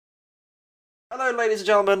Hello, ladies and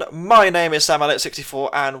gentlemen. My name is Sam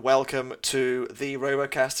 64 and welcome to the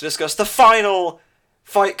RoboCast to discuss the final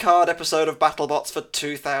fight card episode of BattleBots for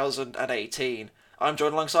 2018. I'm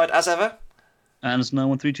joined alongside, as ever, And it's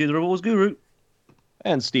 9132 the Rebels Guru.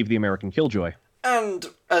 And Steve the American Killjoy. and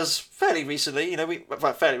as fairly recently,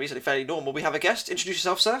 fairly normal, we have a guest. Introduce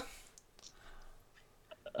yourself, sir.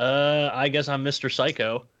 I guess I'm Mr.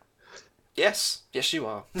 Psycho. Yes, you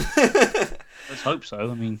are. Let's hope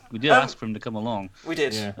so. I mean, we did ask for him to come along. We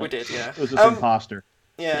did, Yeah. yeah. It was this imposter.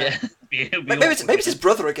 Yeah. It'd be Maybe it's awkward. his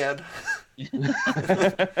brother again.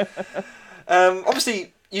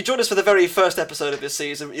 Obviously, you joined us for the very first episode of this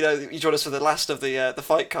season. You know, you joined us for the last of the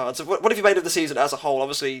fight cards. What have you made of the season as a whole?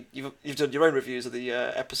 Obviously, you've done your own reviews of the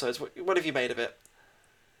episodes. What have you made of it?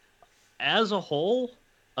 As a whole,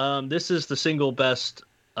 this is the single best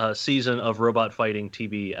season of robot fighting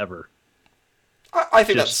TV ever. I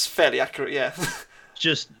think that's fairly accurate. Yeah.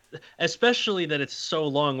 Just, especially that it's so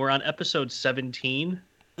long. We're on episode 17.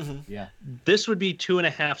 Yeah. This would be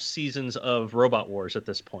 2.5 seasons of Robot Wars at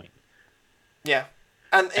this point. Yeah.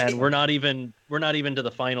 And we're not even to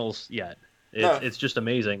the finals yet. It's just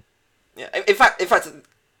amazing. Yeah. In fact,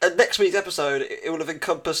 next week's episode it will have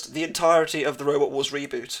encompassed the entirety of the Robot Wars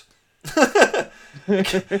reboot.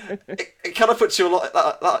 it kind of puts you a lot.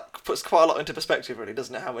 That puts quite a lot into perspective, really,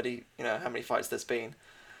 doesn't it? How many fights there's been.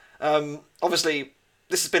 Obviously,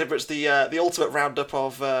 this has been pretty much the ultimate roundup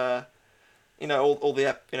of all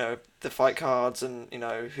the the fight cards and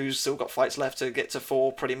who's still got fights left to get to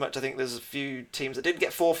 4. Pretty much, I think there's a few teams that didn't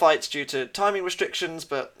get 4 fights due to timing restrictions,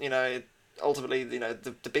 but ultimately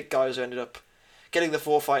the big guys who ended up getting the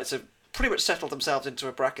 4 fights have pretty much settled themselves into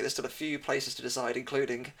a bracket. There's still a few places to decide,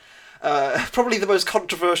 including probably the most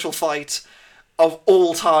controversial fight of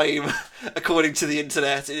all time, according to the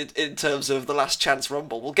internet, in terms of the Last Chance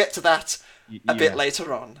Rumble. We'll get to that a bit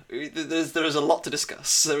later on. There is a lot to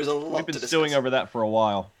discuss. We've been stewing over that for a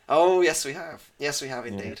while. Oh, yes, we have. Yes, we have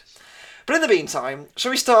indeed. But in the meantime, shall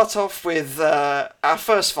we start off with our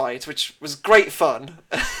first fight, which was great fun,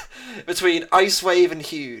 between Ice Wave and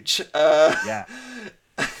Huge. Yeah.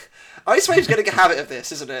 Ice Wave's getting a habit of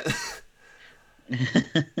this, isn't it?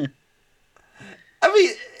 I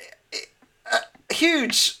mean,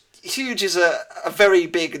 Huge is a very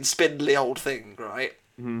big and spindly old thing, right?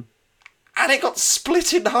 Mm-hmm. And it got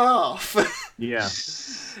split in half. Yeah.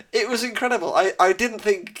 It was incredible. I didn't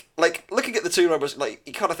think, looking at the two numbers,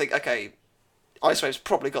 you kind of think, okay, Ice Wave's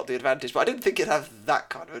probably got the advantage, but I didn't think it'd have that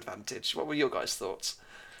kind of advantage. What were your guys' thoughts?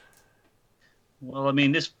 Well, I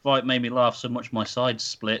mean, this fight made me laugh so much my sides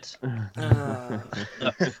split.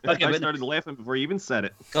 Okay, I started laughing before you even said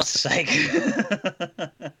it. God's sake.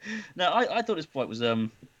 No, I thought this fight was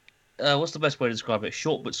what's the best way to describe it?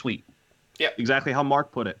 Short but sweet. Yeah, Exactly how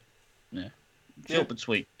Mark put it. Yeah, short but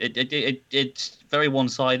sweet. It's very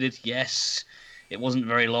one-sided. Yes. It wasn't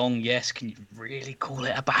very long. Yes. Can you really call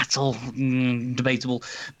it a battle? Debatable.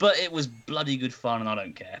 But it was bloody good fun, and I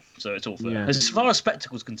don't care. So it's all fair. Yeah. As far as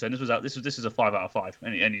spectacle's concerned, this is a 5 out of 5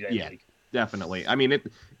 any day of the week. Definitely. I mean,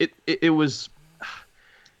 it was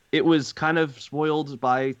kind of spoiled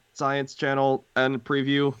by Science Channel and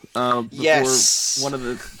preview before Yes.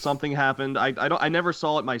 something happened. I never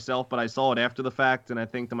saw it myself, but I saw it after the fact, and I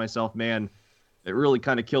think to myself, man, it really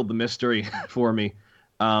kind of killed the mystery for me.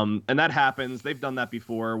 And that happens. They've done that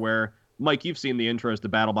before. Where Mike, you've seen the intros to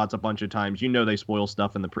BattleBots a bunch of times. You know they spoil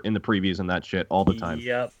stuff in the previews and that shit all the time.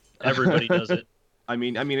 Yep, everybody does it. I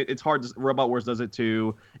mean, it's hard. Robot Wars does it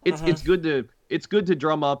too. It's good to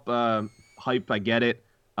drum up hype. I get it,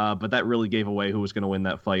 but that really gave away who was going to win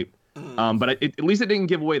that fight. But at least it didn't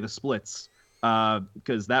give away the splits,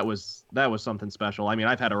 because that was something special. I mean,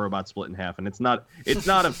 I've had a robot split in half, and it's not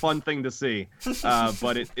a fun thing to see.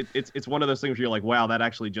 But it's one of those things where you're like, wow, that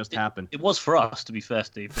actually just happened. It was for us, to be fair,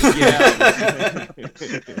 Steve. Yeah,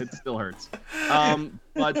 it still hurts.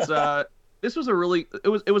 But this was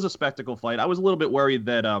it was a spectacle fight. I was a little bit worried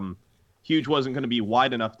that Huge wasn't going to be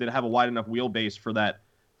wide enough, didn't have a wide enough wheelbase for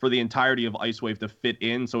the entirety of Ice Wave to fit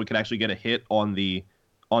in, so it could actually get a hit on the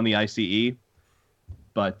ICE.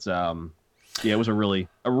 But yeah, it was a really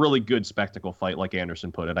good spectacle fight, like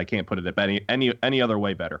Anderson put it. I can't put it any other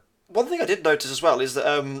way better. One thing I did notice as well is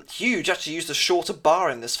that Huge actually used a shorter bar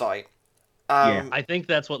in this fight. Yeah. I think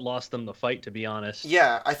that's what lost them the fight, to be honest.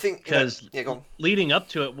 Yeah, I think Because yeah, go on. leading up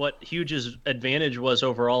to it, what Huge's advantage was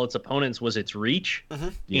over all its opponents was its reach,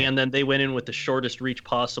 Yeah. and then they went in with the shortest reach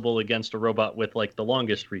possible against a robot with the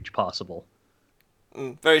longest reach possible.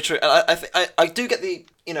 Very true. And I do get the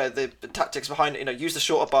the tactics behind it. Use the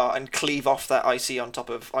shorter bar and cleave off that IC on top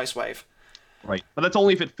of Ice Wave. Right, but that's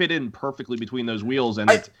only if it fit in perfectly between those wheels,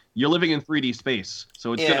 and you're living in 3D space,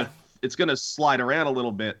 so it's it's gonna slide around a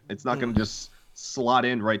little bit. It's not gonna just slot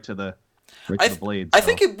in right to the blade. I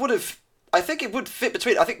think it would have. I think it would fit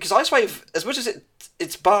between. I think because Ice Wave, as much as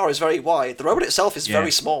its bar is very wide, the robot itself is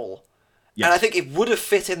very small. Yes. And I think it would have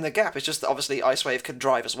fit in the gap. It's just that obviously Ice Wave can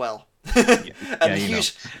drive as well. And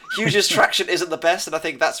Huge's traction isn't the best, and I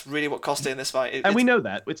think that's really what cost it in this fight. And we know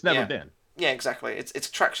that. It's never been. Yeah, exactly. Its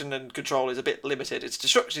traction and control is a bit limited. Its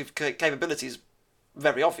destructive capability is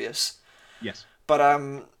very obvious. Yes. But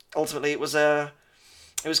ultimately it was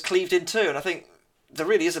cleaved in two, and I think there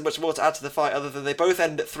really isn't much more to add to the fight other than they both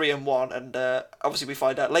end at 3-1, and obviously we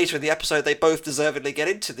find out later in the episode they both deservedly get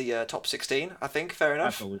into the top 16, I think. Fair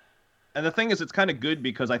enough. Absolutely. And the thing is, it's kind of good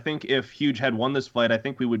because I think if Huge had won this fight, I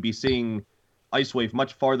think we would be seeing Ice Wave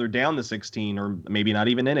much farther down the 16, or maybe not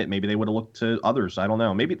even in it. Maybe they would have looked to others. I don't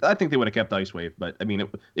know. Maybe I think they would have kept Ice Wave, but I mean,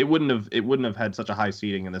 it wouldn't have had such a high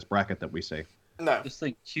seeding in this bracket that we see. No. I just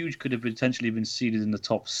think Huge could have potentially been seeded in the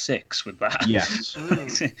top 6 with that. Yes.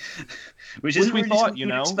 Which is we really thought,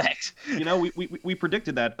 expect. We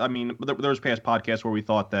predicted that. I mean, there was past podcasts where we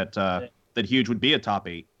thought that that Huge would be a top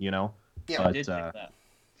 8. Yeah, but, I did think that.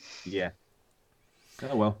 Yeah.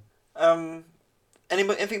 Oh well.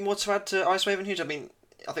 Anything more to add to Ice Wave and Huge? I mean,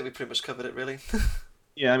 I think we pretty much covered it, really.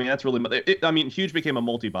 Yeah, I mean that's really. Huge became a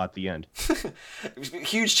multi-bot at the end.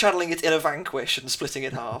 Huge channeling its inner Vanquish and splitting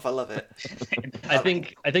it in half. I love it. I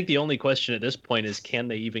think the only question at this point is, can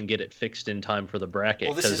they even get it fixed in time for the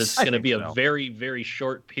bracket? Because it's going to be a very, very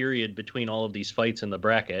short period between all of these fights in the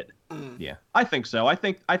bracket. Yeah, I think so. I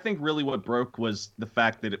think really what broke was the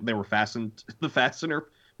fact that they were fastened. The fastener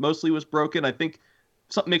mostly was broken. I think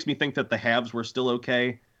something makes me think that the halves were still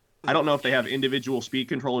okay. I don't know if they have individual speed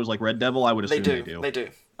controllers like Red Devil. I would assume they do. They do.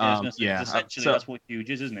 Essentially, that's what Huge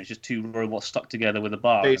is, isn't it? It's just two robots stuck together with a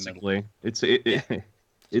bar. Basically, it's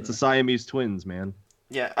a Siamese twins, man.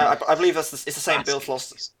 Yeah, I believe it's the same build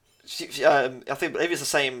philosophy. I think maybe it's the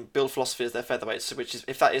same build philosophy as their featherweights. Which is,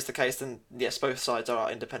 if that is the case, then yes, both sides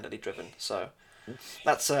are independently driven. So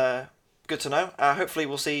that's good to know. Hopefully,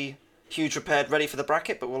 we'll see Huge repaired, ready for the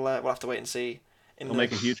bracket, but we'll have to wait and see. He'll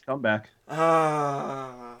make a huge comeback.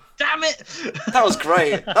 Damn it! That was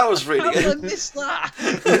great. That was really good. How did I miss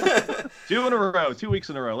that? 2 in a row. 2 weeks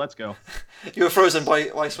in a row. Let's go. You were frozen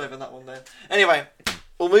by Ice Wave in that one there. Anyway,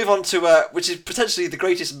 we'll move on to which is potentially the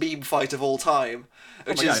greatest meme fight of all time,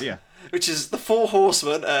 which is the Four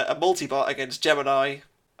Horsemen, a multibot against Gemini,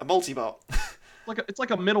 a multibot. It's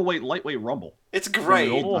like a middleweight, lightweight rumble. It's great.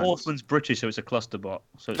 Four Horsemen's British, so it's a cluster bot.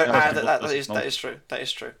 So that is true. That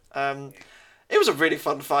is true. It was a really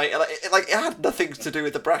fun fight. It had nothing to do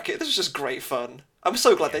with the bracket. This was just great fun. I'm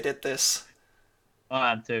so glad they did this.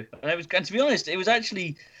 I am too. And to be honest, it was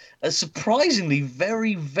actually a surprisingly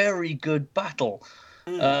very, very good battle.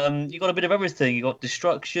 You got a bit of everything. You got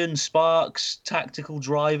destruction, sparks, tactical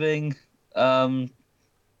driving. Friendly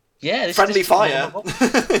fire.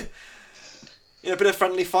 A bit of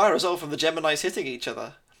friendly fire as well from the Geminis hitting each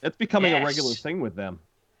other. It's becoming a regular thing with them.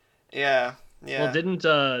 Yeah. Well,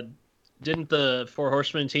 didn't the Four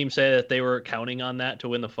Horsemen team say that they were counting on that to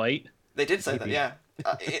win the fight? They did say that, yeah.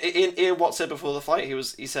 Ian Watt said before the fight,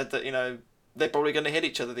 he said that they're probably going to hit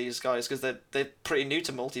each other, these guys, because they're pretty new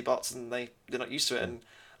to multibots and they're not used to it. And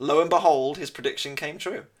lo and behold, his prediction came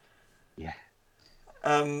true. Yeah.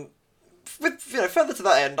 Further to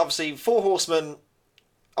that end, obviously Four Horsemen,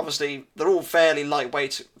 they're all fairly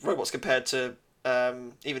lightweight robots compared to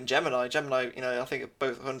even Gemini. Gemini, I think are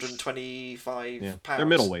both 125 pounds. They're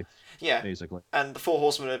middleweight. Yeah, basically. And the Four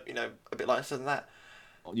Horsemen are, a bit lighter than that.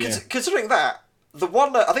 Yeah. Considering that, the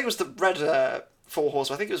one, I think it was the red Four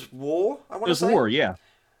Horsemen, I think it was War, I want to say. It was War, yeah.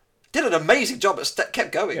 Did an amazing job,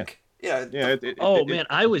 kept going. Yeah. Man,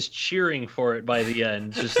 I was cheering for it by the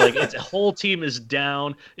end. Just like, its whole team is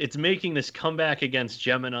down. It's making this comeback against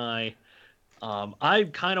Gemini. I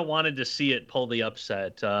kind of wanted to see it pull the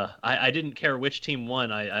upset. I didn't care which team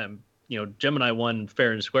won. Gemini won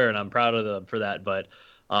fair and square, and I'm proud of them for that. But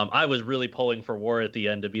I was really pulling for War at the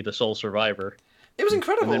end to be the sole survivor. It was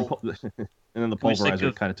incredible. And then the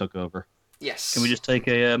pulverizer kind of took over. Yes. Can we just take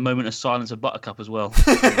a moment of silence of Buttercup as well?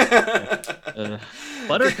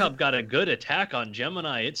 Buttercup got a good attack on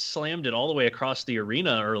Gemini. It slammed it all the way across the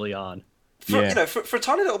arena early on. For a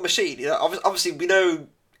tiny little machine, obviously we know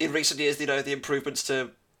in recent years, the improvements to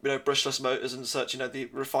brushless motors and such, the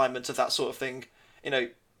refinement of that sort of thing. You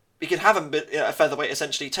can have a featherweight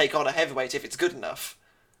essentially take on a heavyweight if it's good enough.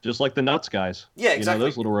 Just like the Nuts guys. Yeah, exactly.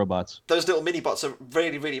 Those little robots. Those little mini bots are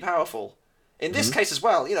really, really powerful. In this case as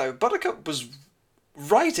well, Buttercup was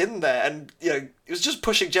right in there, and it was just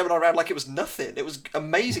pushing Gemini around like it was nothing. It was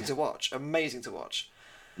amazing to watch. Amazing to watch.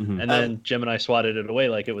 And then Gemini swatted it away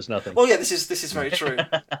like it was nothing. Well, yeah, this is very true.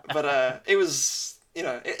 But it was,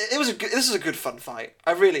 this was a good fun fight.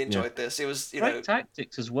 I really enjoyed this. It was, great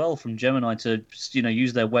tactics as well from Gemini to,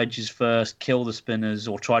 use their wedges first, kill the spinners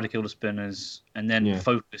or try to kill the spinners, and then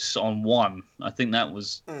focus on one. I think that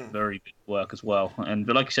was very good work as well.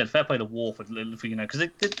 But like you said, fair play to War for because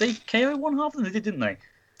they KO one half of them, didn't they?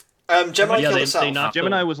 Gemini killed himself.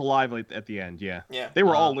 Gemini was alive at the end. Yeah. They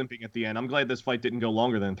were all limping at the end. I'm glad this fight didn't go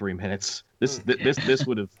longer than 3 minutes. This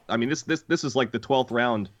would have. I mean, this is like the 12th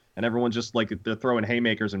round, and everyone's just like they're throwing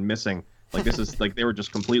haymakers and missing. Like this is like they were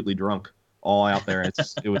just completely drunk, all out there.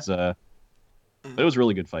 It was a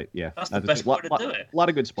really good fight. Yeah, that's the best way to do it. A lot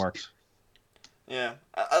of good sparks. Yeah,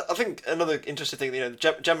 I think another interesting thing,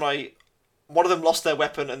 Gemini, one of them lost their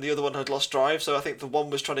weapon and the other one had lost drive. So I think the one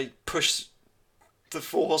was trying to push the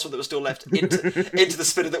 4 horsemen that were still left into the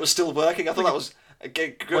spinner that was still working. I thought that was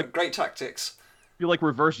great tactics. You like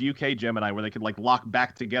reverse UK Gemini where they could like lock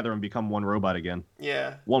back together and become one robot again.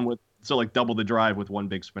 Yeah. One with double the drive with one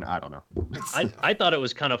big spin. I don't know. I thought it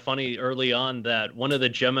was kind of funny early on that one of the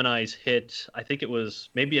Geminis hit. I think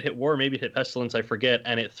maybe it hit War, maybe it hit Pestilence. I forget,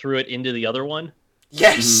 and it threw it into the other one.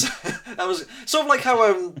 Yes, that was sort of like how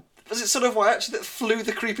was it sort of why actually that flew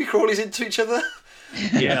the creepy crawlies into each other.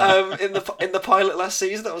 Yeah. In the pilot last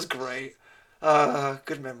season, that was great.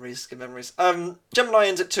 Good memories. Gemini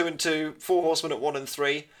ends at 2-2, 4 horsemen at 1 and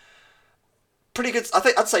 3. Pretty good.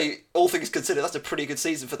 I'd say all things considered, that's a pretty good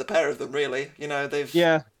season for the pair of them. Really, they've.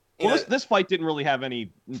 Yeah. Well, this fight didn't really have any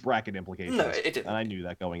bracket implications. No, it didn't. And I knew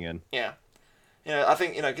that going in. Yeah. I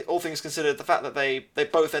think all things considered, the fact that they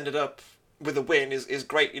both ended up with a win is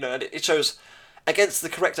great. And it shows. Against the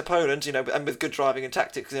correct opponent, and with good driving and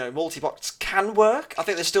tactics, multi-bots can work. I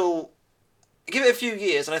think they still give it a few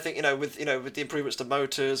years, and I think with the improvements to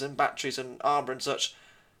motors and batteries and armor and such,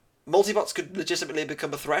 multi-bots could legitimately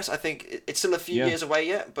become a threat. I think it's still a few years away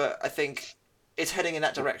yet, but I think it's heading in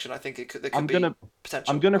that direction. I think there could be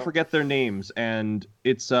potential. I'm gonna forget their names, and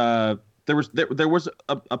it's there was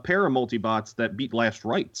a pair of multi-bots that beat Last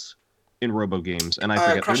Rites in Robo games, and I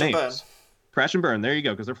forget their names. Crash and Burn, there you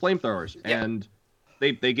go, because they're flamethrowers, and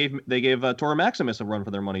they gave Tora Maximus a run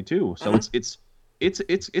for their money too. So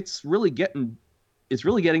it's really getting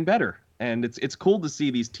better, and it's cool to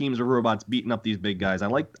see these teams of robots beating up these big guys. I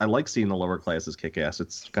like seeing the lower classes kick ass.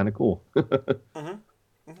 It's kind of cool.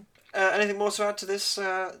 Anything more to add to this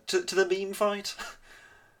to the meme fight?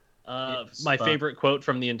 My favorite quote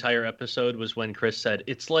from the entire episode was when Chris said,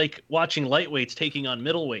 "It's like watching lightweights taking on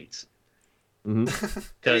middleweights."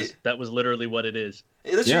 Because that was literally what it is.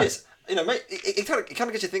 It literally is. It kind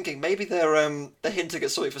of gets you thinking. Maybe they're hinting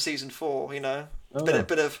at something for season 4.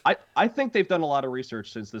 Bit of. I think they've done a lot of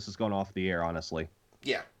research since this has gone off the air. Honestly.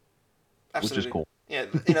 Yeah. Absolutely. Which is cool. Yeah.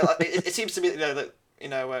 It seems to me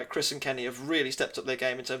that Chris and Kenny have really stepped up their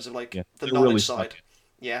game in terms of the knowledge really side.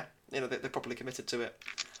 Yeah. They're properly committed to it.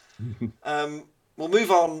 We'll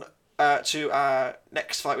move on to our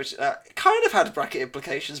next fight, which kind of had bracket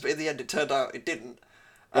implications, but in the end it turned out it didn't.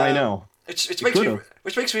 I know. Which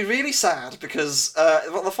makes me really sad because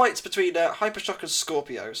the fight's between Hypershock and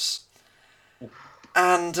Scorpios.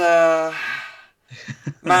 And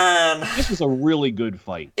man, this was a really good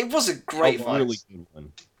fight. It was a great fight. Really good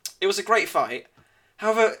one. It was a great fight.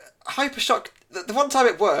 However, Hypershock, the one time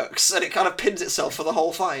it works and it kind of pins itself for the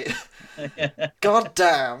whole fight. God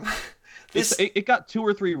damn. It got 2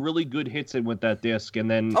 or 3 really good hits in with that disc, and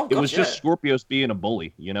then it was just Scorpios being a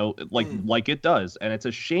bully, like it does. And it's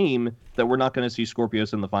a shame that we're not going to see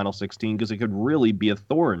Scorpios in the final 16 because it could really be a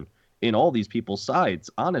thorn in all these people's sides.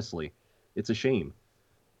 Honestly, it's a shame.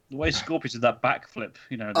 The way Scorpius did that backflip,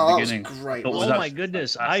 at the beginning. That was great. Oh my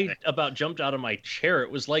goodness. Fantastic. I about jumped out of my chair.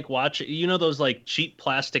 It was like watching, those cheap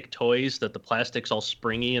plastic toys that the plastic's all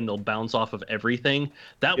springy and they'll bounce off of everything.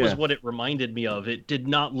 That was what it reminded me of. It did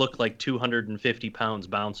not look like 250 pounds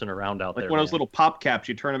bouncing around out there. Like one of those little pop caps,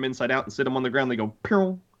 you turn them inside out and sit them on the ground, they go,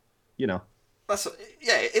 pew, That's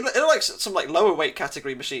it looked like some lower weight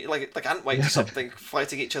category machine, like ant weight or something,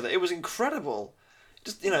 fighting each other. It was incredible.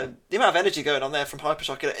 Just the amount of energy going on there from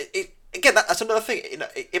Hypershock. Again, that's another thing.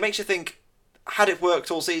 It makes you think, had it worked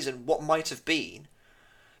all season, what might have been?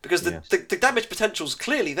 Because the damage potential's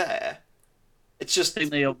clearly there. It's just I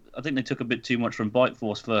think they took a bit too much from Bite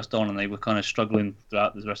Force first on, and they were kind of struggling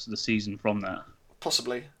throughout the rest of the season from that.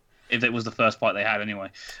 Possibly. If it was the first fight they had, anyway.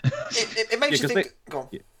 It makes you think. Go on.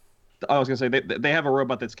 I was gonna say they have a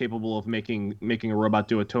robot that's capable of making a robot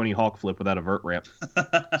do a Tony Hawk flip without a vert ramp.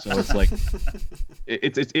 So it's like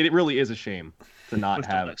it really is a shame to not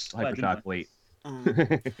have Hypershock late. I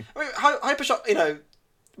mean, Hypershock,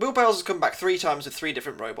 Will Bales has come back 3 times with 3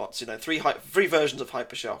 different robots. You know, 3 versions of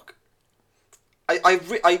Hypershock.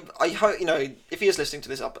 I hope, you know, if he is listening to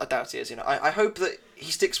this, I doubt he is. You know, I hope that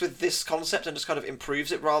he sticks with this concept and just kind of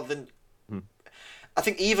improves it rather than. I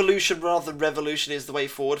think evolution rather than revolution is the way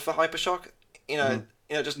forward for Hypershock. You know,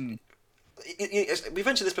 just we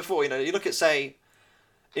mentioned this before. You know, you look at, say,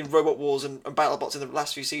 in Robot Wars and BattleBots in the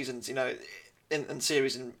last few seasons. You know, in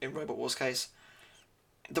series in Robot Wars case,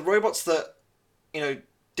 the robots that, you know,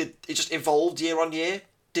 it just evolved year on year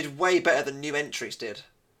did way better than new entries did.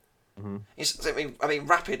 I mean,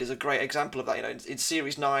 Rapid is a great example of that. You know, in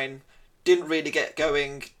Series 9, didn't really get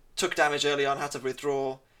going, took damage early on, had to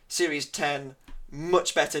withdraw. Series 10,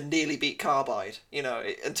 much better, nearly beat Carbide. You know,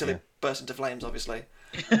 until it burst into flames, obviously.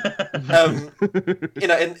 You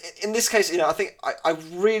know, in this case, you know, I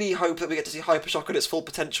really hope that we get to see Hypershock at its full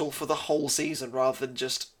potential for the whole season rather than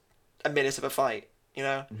just a minute of a fight. You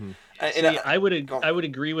know, I would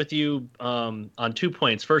agree with you on 2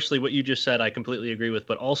 points. Firstly, what you just said, I completely agree with.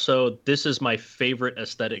 But also, this is my favorite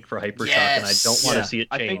aesthetic for Hypershock, and I don't want to see it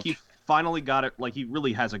change. I think he finally got it. Like, it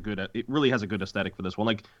really has a good aesthetic for this one.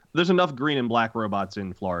 Like, there's enough green and black robots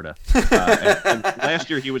in Florida. And last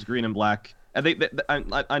year he was green and black. And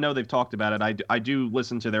I know they've talked about it. I do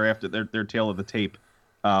listen to their tale of the tape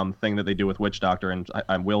thing that they do with Witch Doctor,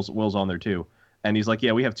 and Will's on there too. And he's like,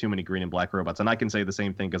 yeah, we have too many green and black robots. And I can say the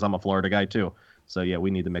same thing because I'm a Florida guy too. So yeah, we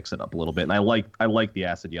need to mix it up a little bit. And I like the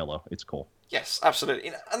acid yellow. It's cool. Yes,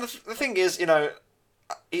 absolutely. And the thing is, you know,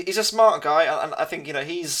 he's a smart guy, and I think, you know,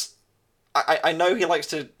 I know he likes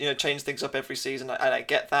to, you know, change things up every season. I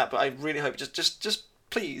get that, but I really hope just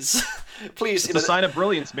please, please. It's a sign of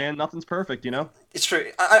brilliance, man. Nothing's perfect, you know. It's true.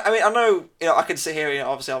 I mean, I know, you know, I can sit here, you know,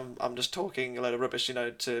 obviously I'm just talking a load of rubbish, you know,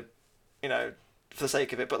 to, you know, for the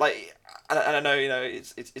sake of it, but like, and I know, you know,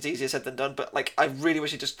 it's easier said than done, but like, I really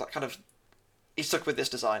wish he just like, kind of, he stuck with this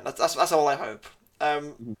design. That's all I hope.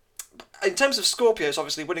 In terms of Scorpios,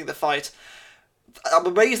 obviously winning the fight, I'm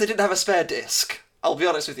amazed they didn't have a spare disc. I'll be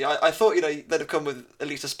honest with you. I thought, you know, they'd have come with at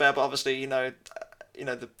least a spare, but obviously, you know,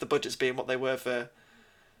 the budgets being what they were for,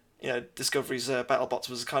 you know, Discovery's BattleBots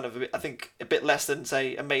was kind of I think a bit less than,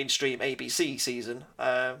 say, a mainstream ABC season.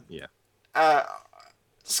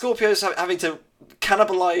 Scorpios having to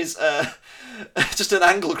cannibalize just an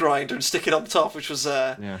angle grinder and stick it on top, which was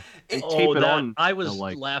and tape it on. I was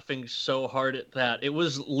laughing so hard at that. It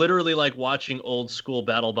was literally like watching old school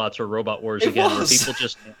BattleBots or Robot Wars again, where people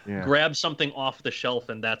just grab something off the shelf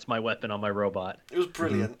and that's my weapon on my robot. It was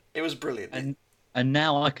brilliant. It was brilliant. And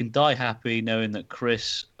now I can die happy knowing that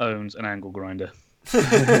Chris owns an angle grinder.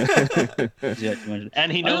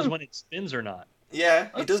 And he knows when it spins or not. Yeah,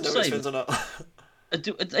 he does know when it spins or not. Are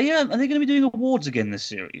they going to be doing awards again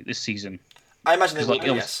this season? I imagine they will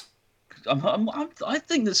do, yes. I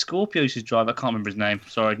think that Scorpios' driver, I can't remember his name.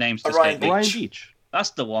 Sorry, name's Orion Beach.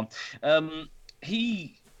 That's the one.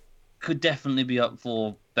 He could definitely be up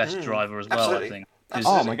for best driver as well, absolutely. I think.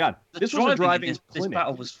 Oh my god, this was a driving. This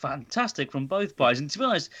battle was fantastic from both guys, and to be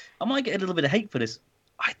honest, I might get a little bit of hate for this.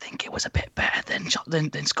 I think it was a bit better than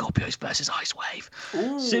Scorpios versus Ice Wave,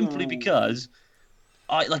 simply because.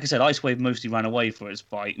 Like I said, Ice Wave mostly ran away for its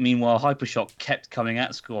fight. Meanwhile, Hypershock kept coming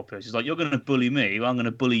at Scorpios. It's like, you're going to bully me, well, I'm going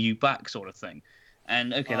to bully you back, sort of thing.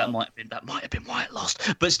 And okay, that might have been why it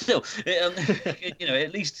lost. But still, you know,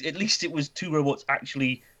 at least it was 2 robots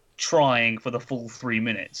actually trying for the full 3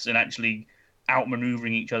 minutes and actually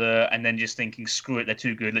outmaneuvering each other, and then just thinking, screw it, they're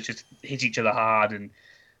too good. Let's just hit each other hard. And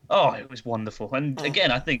it was wonderful. And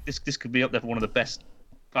again, I think this could be up there for one of the best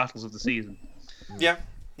battles of the season. Yeah.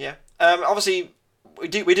 Obviously. We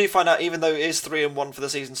do find out, even though it is 3-1 for the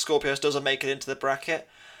season, Scorpios doesn't make it into the bracket.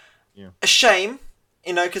 Yeah. A shame,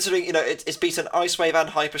 you know, considering, you know, it's beaten Ice Wave and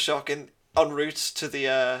Hypershock en route to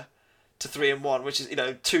the to 3-1, which is, you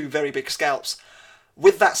know, 2 very big scalps.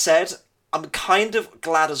 With that said, I'm kind of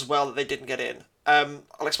glad as well that they didn't get in.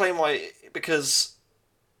 I'll explain why. Because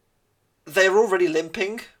they're already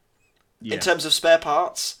limping in terms of spare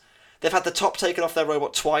parts. They've had the top taken off their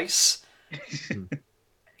robot twice.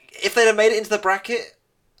 If they'd have made it into the bracket,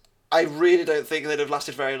 I really don't think they'd have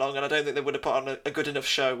lasted very long, and I don't think they would have put on a good enough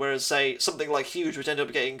show. Whereas, say, something like Huge, which ended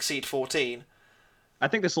up getting seed 14. I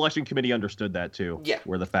think the selection committee understood that too. Yeah.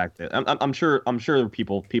 Where the fact that I'm sure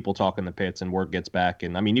people talk in the pits and word gets back,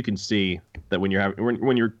 and I mean you can see that when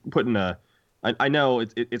you're putting I know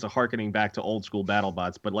it's a harkening back to old school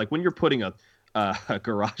BattleBots, but like when you're putting a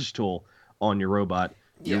garage tool on your robot.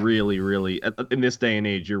 You're really, in this day and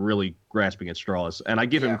age, you're really grasping at straws. And I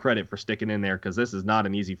give him credit for sticking in there, because this is not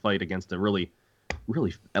an easy fight against a really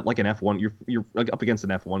like an F1. You're up against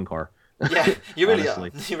an F1 car. Yeah, you really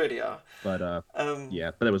honestly. are. You really are. But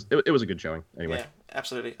yeah, but it was a good showing anyway. Yeah,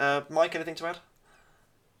 absolutely. Mike, anything to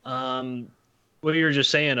add? What you were just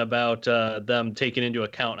saying about them taking into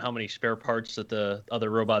account how many spare parts that the other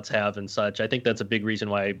robots have and such, I think that's a big reason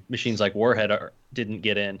why machines like Warhead didn't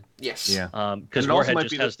get in. Yes. Yeah. Because Warhead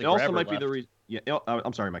just has the grabber also might be left. the reason. Yeah,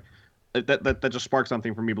 I'm sorry, Mike. That just sparked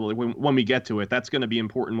something for me. But when we get to it, that's going to be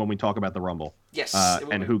important when we talk about the Rumble. Yes.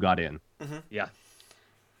 And who got in. Mm-hmm. Yeah.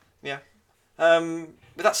 Yeah.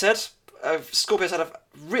 With that said, Scorpios had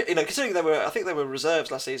considering I think they were reserves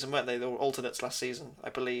last season, weren't they? They were alternates last season, I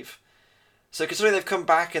believe. So considering they've come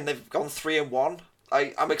back and they've gone 3-1,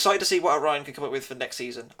 I'm excited to see what Orion can come up with for next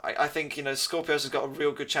season. I think Scorpios has got a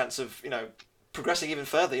real good chance of progressing even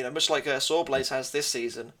further. Much like Sawblaze has this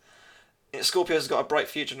season. Scorpios has got a bright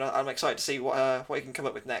future, and I'm excited to see what he can come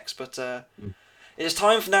up with next. But it is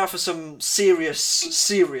time now for some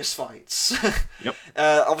serious fights. Yep.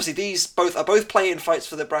 Obviously, these are both play-in fights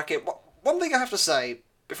for the bracket. One thing I have to say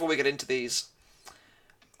before we get into these,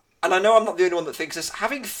 and I know I'm not the only one that thinks this,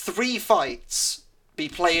 having 3 fights be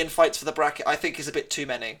play-in fights for the bracket, I think is a bit too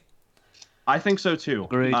many. I think so too.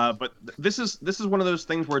 Agreed. But this is one of those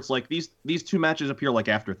things where it's like these 2 matches appear like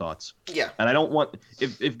afterthoughts. Yeah. And I don't want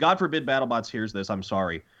if God forbid BattleBots hears this, I'm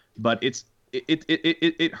sorry, but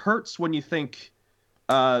it hurts when you think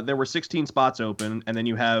there were 16 spots open and then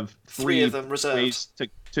you have 3 of them reserved ways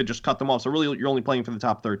to just cut them off. So really, you're only playing for the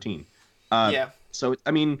top 13. Yeah. So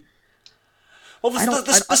I mean. Well, I don't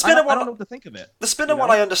know what to think of it. The spinner one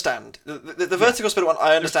I understand. The vertical spinner one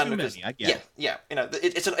I understand. There's too many, I get it. Yeah.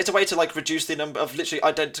 It's a way to reduce the number of literally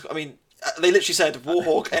identical. I mean, they literally said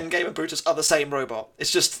Warhawk, Endgame, and Brutus are the same robot. It's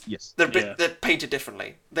just they're painted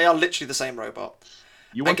differently. They are literally the same robot.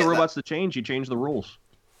 You want the robots to change? You change the rules.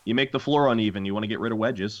 You make the floor uneven. You want to get rid of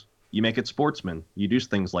wedges. You make it sportsman. You do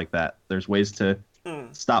things like that. There's ways to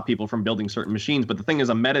stop people from building certain machines. But the thing is,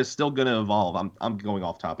 a meta is still going to evolve. I'm going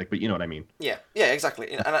off topic, but you know what I mean. Yeah,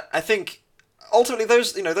 exactly. And I think ultimately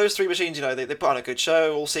those 3 machines, they put on a good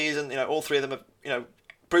show all season. All 3 of them are,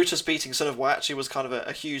 Brutus beating Son of Waiachi was kind of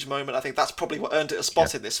a huge moment. I think that's probably what earned it a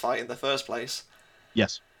spot in this fight in the first place.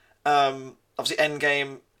 Yes. Obviously,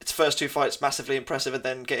 Endgame, its first 2 fights massively impressive, and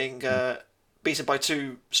then getting beaten by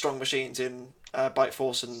 2 strong machines in Bite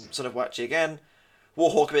Force and Son of Waiachi again.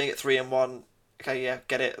 Warhawk being at 3-1. Okay, yeah,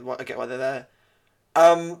 get it. I get why they're there.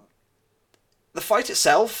 The fight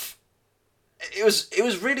itself, it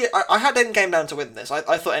was really. I had Endgame down to win this.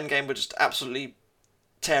 I thought Endgame would just absolutely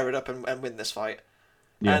tear it up and win this fight.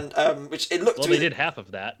 Yeah. And which it looked. Well, they did half of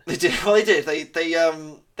that. They did. Well, they did.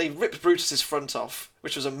 They ripped Brutus's front off,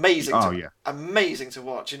 which was amazing. Amazing to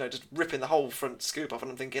watch. Just ripping the whole front scoop off, and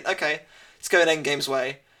I'm thinking, okay, it's going Endgame's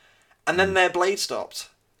way, and then their blade stopped.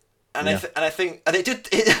 And I think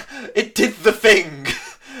it did the thing.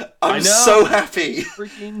 I'm so happy.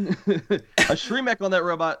 Freaking a Shremek on that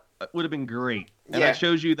robot would have been great. And that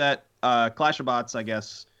shows you that Clash of Bots, I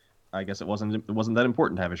guess it wasn't that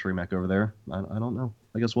important to have a Shremek over there. I don't know.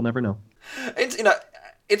 I guess we'll never know. It's in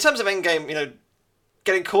terms of Endgame,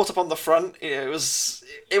 getting caught up on the front, it was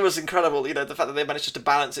incredible. The fact that they managed just to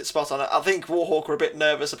balance it spot on. I think Warhawk were a bit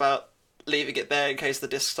nervous about leaving it there in case the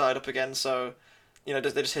disc started up again. So. They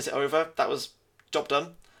just hit it over. That was job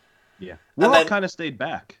done. Yeah, Warhawk kind of stayed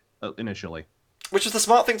back initially, which was the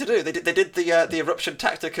smart thing to do. They did the eruption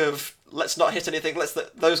tactic of let's not hit anything. Let's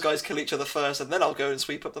those guys kill each other first, and then I'll go and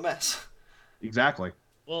sweep up the mess. Exactly.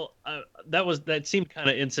 Well, that seemed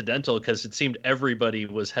kind of incidental because it seemed everybody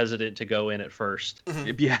was hesitant to go in at first.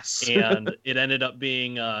 Mm-hmm. Yes, and it ended up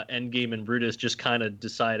being Endgame and Brutus just kind of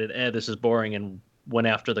decided, this is boring, and went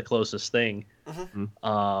after the closest thing.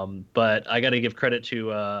 Mm-hmm. But I got to give credit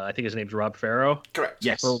to I think his name's Rob Farrow. Correct.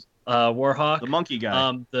 Yes. For Warhawk, the monkey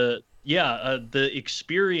guy. The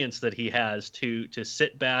experience that he has to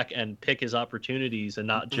sit back and pick his opportunities and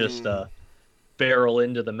not just barrel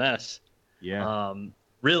into the mess. Yeah.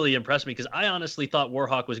 Really impressed me because I honestly thought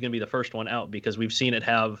Warhawk was going to be the first one out because we've seen it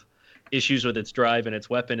have issues with its drive and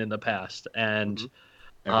its weapon in the past, and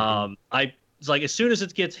it's like as soon as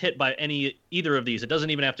it gets hit by either of these, it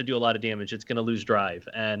doesn't even have to do a lot of damage. It's going to lose drive,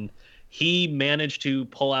 and he managed to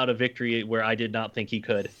pull out a victory where I did not think he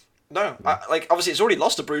could. No, obviously it's already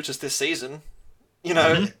lost to Brutus this season,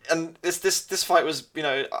 and this fight was,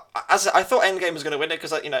 as I thought Endgame was going to win it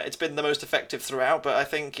because it's been the most effective throughout, but I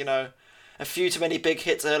think a few too many big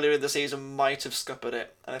hits earlier in the season might have scuppered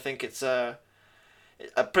it, and I think it's a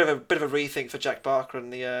bit of a rethink for Jack Barker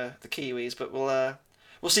and the Kiwis, but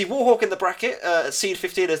we'll see Warhawk in the bracket at seed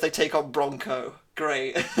 15 as they take on Bronco.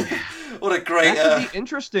 Great. What a great... That could be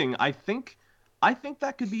interesting. I think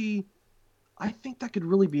that could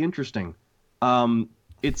really be interesting.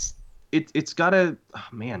 It's it's gotta. Oh,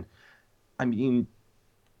 man, I mean.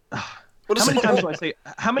 Well, How many just- times do I say?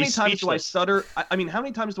 How many He's times do I speechless. stutter? I mean, how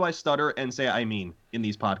many times do I stutter and say "I mean" in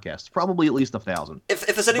these podcasts? Probably at least 1,000. If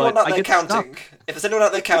there's anyone But out I there get counting, stuck. if there's anyone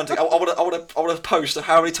out there counting, I want to post of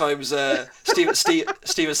how many times Steve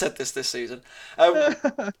has said this season.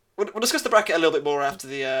 We'll discuss the bracket a little bit more after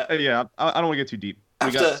the Yeah, I don't want to get too deep.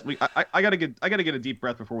 After- I gotta get a deep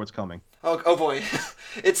breath before what's coming. oh boy,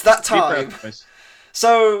 it's that Deep time. breath, boys.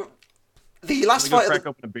 So the Let last me go fight. crack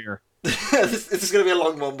open a beer. This is going to be a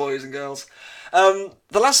long one, boys and girls. The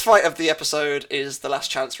last fight of the episode is the Last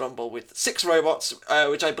Chance Rumble with 6 robots,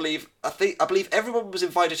 which I believe everyone was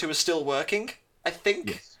invited who was still working. I think,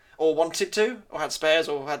 Yes. or wanted to, or had spares,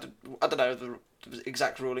 or had I don't know the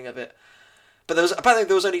exact ruling of it. But apparently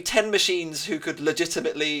there was only 10 machines who could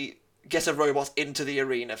legitimately get a robot into the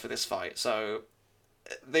arena for this fight. So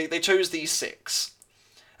they chose these 6.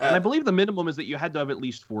 And I believe the minimum is that you had to have at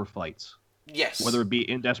least 4 fights, Yes. whether it be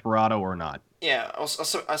in Desperado or not. Yeah, or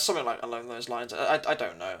something like along those lines. I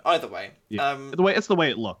don't know. Either way. Yeah. It's the way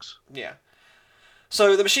it looks. Yeah.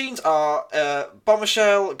 So the machines are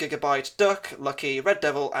Bombshell, Gigabyte, Duck, Lucky, Red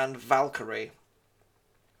Devil, and Valkyrie.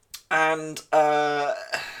 And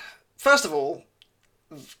first of all,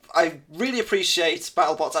 I really appreciate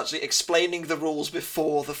BattleBots actually explaining the rules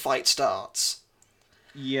before the fight starts.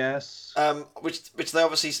 Yes. Which they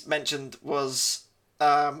obviously mentioned was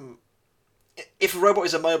if a robot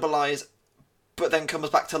is immobilized but then comes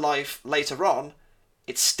back to life later on,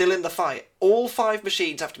 it's still in the fight. All 5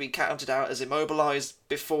 machines have to be counted out as immobilized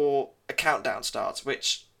before a countdown starts,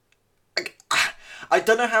 which I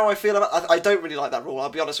don't know how I feel about. I don't really like that rule, I'll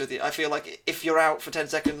be honest with you. I feel like if you're out for 10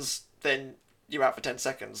 seconds, then you're out for 10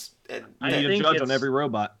 seconds. And I You need a think judge on it's- every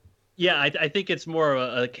robot. Yeah, I think it's more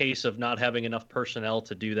a case of not having enough personnel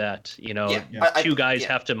to do that. You know, Yeah. 2 guys yeah.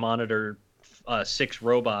 have to monitor 6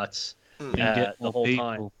 robots And get the more whole people.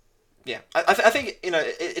 time. Yeah, I think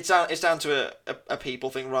it's down to a people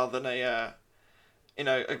thing rather than a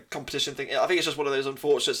competition thing. I think it's just one of those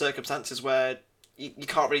unfortunate circumstances where you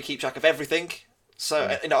can't really keep track of everything.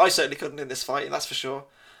 So I certainly couldn't in this fight, and that's for sure.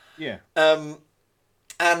 Yeah. And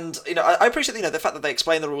I appreciate the fact that they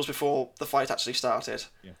explained the rules before the fight actually started.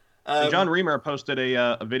 Yeah. Um, John Reamer posted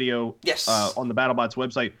a video Yes. on the BattleBots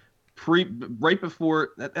website right before.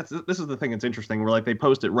 This is the thing that's interesting. Where like they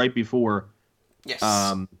post it right before Yes.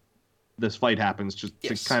 this fight happens, just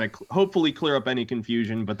Yes. to kind of hopefully clear up any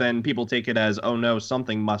confusion. But then people take it as, oh no,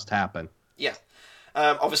 something must happen. Yeah.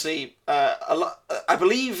 Obviously, I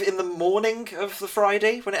believe in the morning of the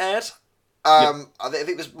Friday when it aired. I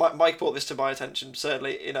think this Mike brought this to my attention.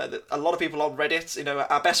 Certainly, that a lot of people on Reddit,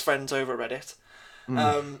 our best friends over Reddit,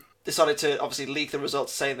 decided to obviously leak the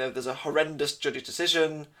results, saying that there's a horrendous judge's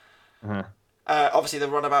decision. Uh-huh. Obviously, they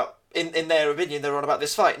run about in their opinion, they run about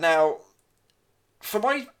this fight. Now, for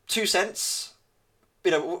my 2 cents,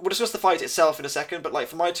 we'll discuss the fight itself in a second. But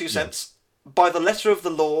for my 2 cents, by the letter of the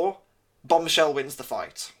law, Bombshell wins the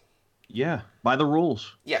fight. Yeah, by the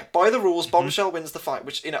rules. Yeah, by the rules, Bombshell wins the fight,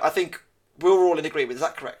 which I think we're all in agreement. Is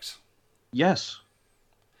that correct? Yes.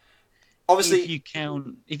 Obviously,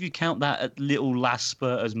 If you count that little last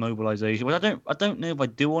spurt as mobilization, well, I don't know if I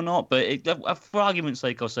do or not, but for argument's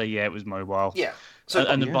sake, I'll say yeah, it was mobile. yeah. So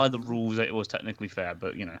And by the rules, it was technically fair,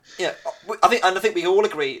 but yeah, I think we all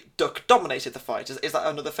agree Duck dominated the fight. Is that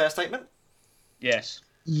another fair statement? yes.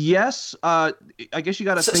 Yes. I guess you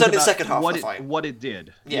got to think certainly about the second half of what the it fight. what it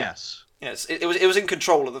did. Yeah. Yes. Yes, it was in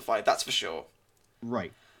control of the fight. That's for sure.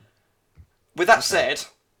 Right. With that said,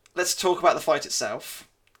 let's talk about the fight itself.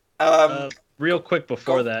 Real quick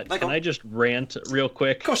before Go- that, no, can go. I just rant real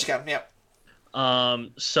quick? Of course you can. Yeah.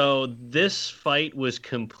 So this fight was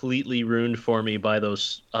completely ruined for me by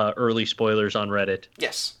those early spoilers on Reddit.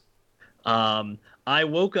 Yes. I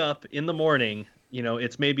woke up in the morning,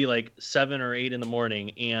 it's maybe like 7 or 8 in the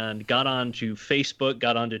morning, and got onto Facebook,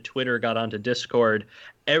 got onto Twitter, got onto Discord.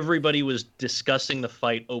 Everybody was discussing the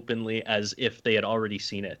fight openly as if they had already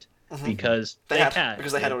seen it, because They they had, had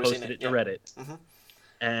because they had already posted seen it, to yeah. Reddit. Mhm.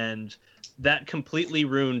 And that completely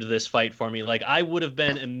ruined this fight for me. Like, I would have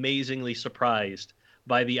been amazingly surprised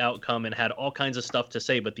by the outcome and had all kinds of stuff to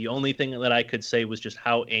say, but the only thing that I could say was just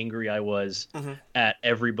how angry I was at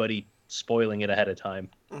everybody spoiling it ahead of time.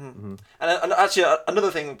 And actually,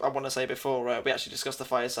 another thing I want to say before we actually discuss the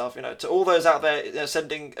fight itself, to all those out there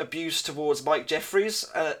sending abuse towards Mike Jeffries,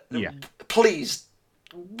 please,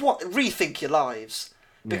 rethink your lives,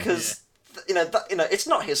 because it's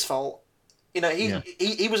not his fault.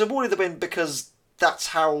 He was awarded the win because that's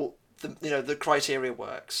how the criteria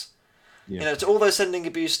works. Yeah. To all those sending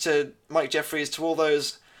abuse to Mike Jeffries, to all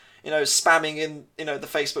those spamming in the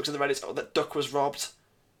Facebooks and the Reddits that Duck was robbed.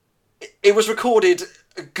 it was recorded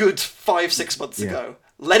a good 5-6 months ago.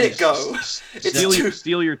 Let it go.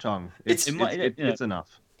 Steal your tongue. It's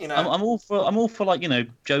enough. You know, I'm all for like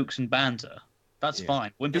jokes and banter. That's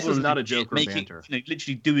fine. When This people is are not a joke or making, banter.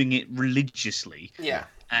 literally doing it religiously. Yeah.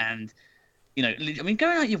 And I mean,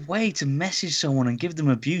 going out your way to message someone and give them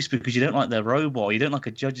abuse because you don't like their robot, or you don't like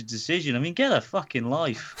a judge's decision. I mean, get a fucking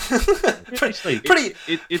life. pretty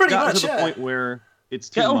It's much, gotten to the point where it's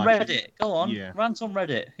too Get on much. Reddit. Go on. Yeah. Rant on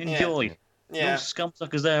Reddit. Enjoy. Yeah. No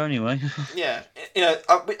scumsuckers there anyway. Yeah.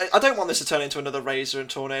 I don't want this to turn into another Razor and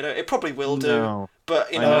Tornado. It probably will do. No.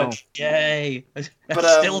 But, know. Yay. But,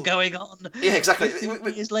 still going on. Yeah, exactly.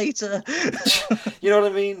 Years later. You know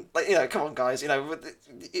what I mean? Like, come on, guys.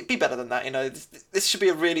 It'd be better than that. This should be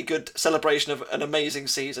a really good celebration of an amazing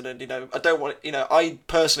season. And, I don't want I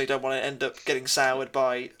personally don't want to end up getting soured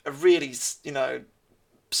by a really,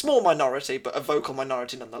 small minority, but a vocal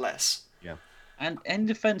minority nonetheless. Yeah. And in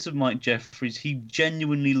defense of Mike Jeffries, he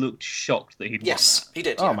genuinely looked shocked that he'd won that. He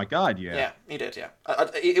did. Oh my God, yeah. Yeah, he did. Yeah.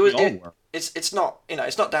 It's not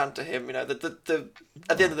it's not down to him. At the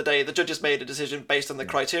end of the day, the judges made a decision based on the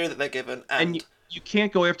criteria that they're given, and you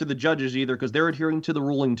can't go after the judges either because they're adhering to the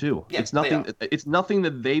ruling too. Yeah, it's nothing. It's nothing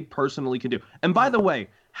that they personally can do. And by the way,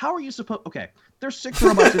 how are you supposed? Okay, there's 6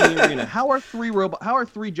 robots in the arena. How are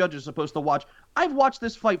 3 judges supposed to watch? I've watched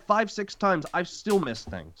this fight 5-6 times. I've still missed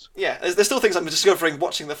things. Yeah, there's still things I'm discovering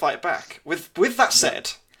watching the fight back. With that said,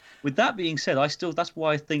 with that being said, that's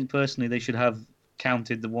why I think personally they should have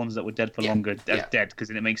counted the ones that were dead for longer as dead, because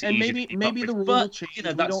then it makes it easier. And maybe the rule will change. We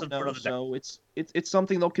don't know. So it's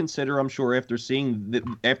something they'll consider, I'm sure, after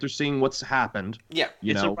seeing what's happened. Yeah,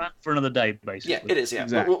 it's a rant for another day, basically. Yeah, it is. Yeah,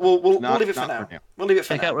 exactly. We'll leave it for now. We'll leave it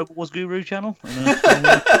for now. Check out RoboWars Guru channel.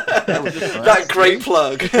 That great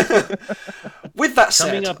plug. With that said,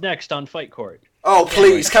 coming up next on Fight Court. Oh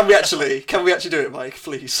please, can we actually do it, Mike?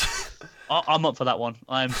 Please. I'm up for that one.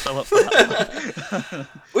 I'm so up for that one.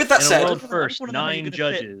 With that said, world first, 9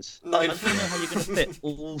 judges. I don't know how you're going to fit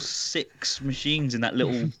all 6 machines in that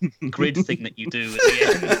little grid thing that you do at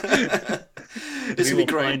the end. This will be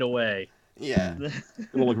great. Find a way. Yeah.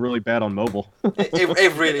 It'll look really bad on mobile.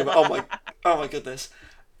 It really. Oh my goodness.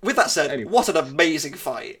 With that said, what an amazing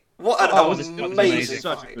fight! What an amazing fight!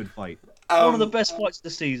 Such a good fight. One of the best fights of the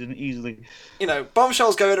season, easily.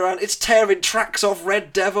 Bombshell's going around. It's tearing tracks off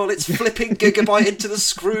Red Devil. It's flipping Gigabyte into the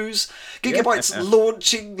screws. Gigabyte's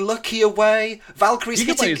launching Lucky away. Valkyrie's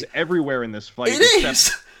Gigabyte hitting. is everywhere in this fight. It is.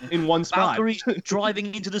 In one spot. Valkyrie's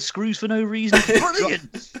driving into the screws for no reason.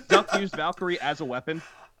 Brilliant. Duck used Valkyrie as a weapon.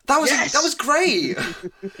 That was great.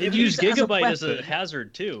 It used Gigabyte as a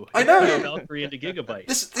hazard too. I know. Valkyrie into Gigabyte.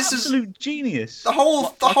 This Absolute is genius. the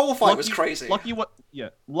whole fight was crazy.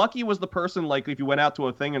 Lucky was the person, like, if you went out to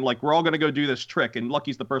a thing and, like, we're all gonna go do this trick, and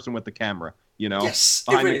Lucky's the person with the camera, Yes,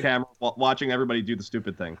 behind the camera, watching everybody do the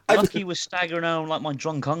stupid thing. Lucky was staggering around like my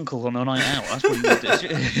drunk uncle on a night out. That's what he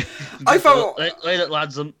did. I felt. Hey, look,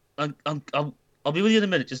 lads, I'll be with you in a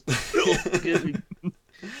minute. Just. Who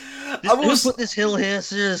put this hill here?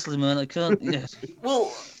 Seriously, man, I can't. Yes.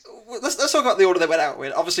 Well, let's talk about the order they went out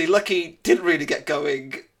with. Obviously, Lucky didn't really get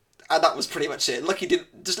going, and that was pretty much it.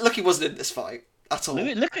 Lucky wasn't in this fight at all.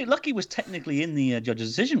 Lucky was technically in the judge's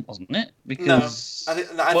decision, wasn't it? Because I think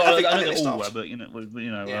they all were, stopped. but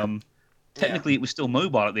technically it was still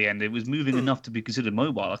mobile at the end. It was moving enough to be considered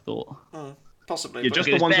mobile, I thought. Possibly. Yeah, but just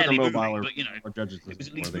it the was ones that are barely mobile moving, are judges. it was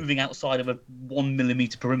at least moving outside of a 1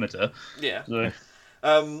 millimeter perimeter. Yeah. So.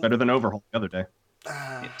 Better than Overhaul the other day.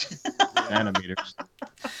 Nanometers.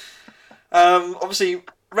 Obviously,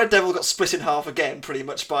 Red Devil got split in half again, pretty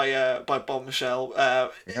much by Bombshell.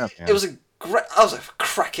 It was a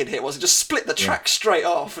cracking hit, wasn't it? Just split the track straight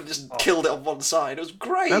off and just killed it on one side. It was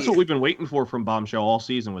great. That's what we've been waiting for from Bombshell all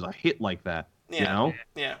season, was a hit like that. Yeah.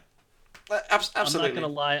 Absolutely. I'm not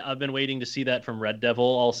gonna lie, I've been waiting to see that from Red Devil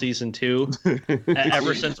all season 2.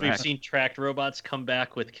 Ever since we've seen tracked robots come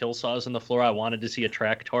back with kill saws on the floor, I wanted to see a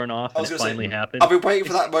track torn off, and it finally happened. I've been waiting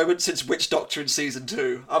for that moment since Witch Doctor in season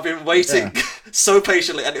 2. I've been waiting so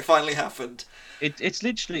patiently, and it finally happened. It's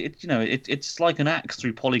literally, it's like an axe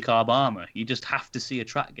through polycarb armor. You just have to see a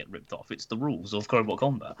track get ripped off. It's the rules of Robot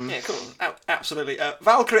Combat. Yeah, cool. Absolutely.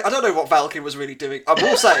 Valkyrie, I don't know what Valkyrie was really doing. I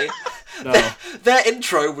will say, their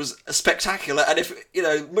intro was spectacular, and if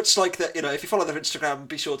much like that, if you follow their Instagram,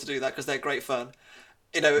 be sure to do that because they're great fun.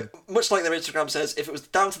 Much like their Instagram says, if it was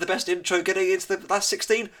down to the best intro getting into the last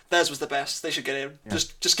 16, theirs was the best. They should get in. Yeah.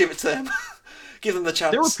 Just give it to them. Give them the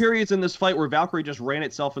chance. There were periods in this fight where Valkyrie just ran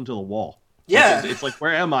itself into the wall. Yeah. It's like,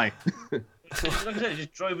 where am I? Like I said, it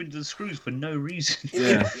just drove into the screws for no reason.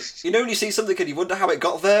 Yeah. You know when you see something and you wonder how it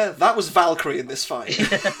got there? That was Valkyrie in this fight.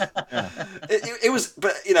 Yeah. It was,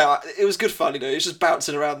 but it was good fun. It was just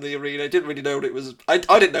bouncing around the arena. I didn't really know what it was. I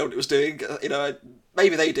didn't know what it was doing.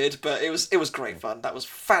 Maybe they did, but it was great fun. That was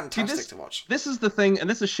fantastic to watch. This is the thing, and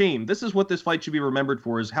this is a shame. This is what this fight should be remembered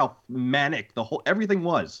for: is how manic everything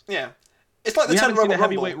was. Yeah, it's like the We 10 haven't seen Robot a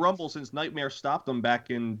heavyweight Rumble. rumble since Nightmare stopped them back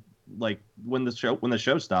in when the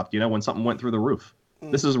show stopped. When something went through the roof.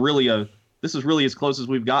 This is really as close as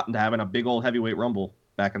we've gotten to having a big old heavyweight rumble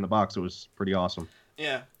back in the box. It was pretty awesome.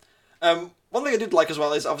 Yeah. One thing I did like as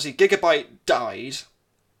well is obviously Gigabyte died.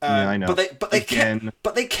 Yeah, I know. But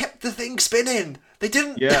they kept the thing spinning. They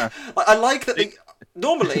didn't. Yeah. I like that they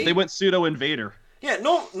normally They went pseudo invader. Yeah,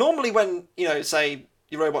 normally when say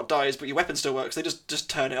your robot dies but your weapon still works, they just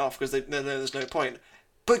turn it off because they know there's no point.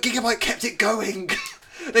 But Gigabyte kept it going.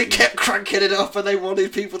 They kept cranking it up and they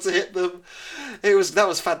wanted people to hit them. That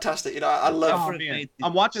was fantastic. I love. Oh, man.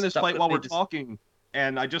 I'm watching this fight while we're talking,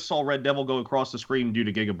 and I just saw Red Devil go across the screen due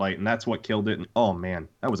to Gigabyte, and that's what killed it. And oh man,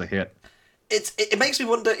 that was a hit. It makes me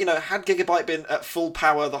wonder. Had Gigabyte been at full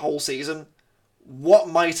power the whole season, what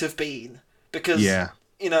might have been? Because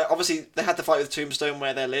obviously they had the fight with Tombstone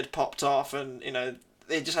where their lid popped off, and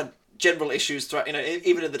they just had general issues throughout.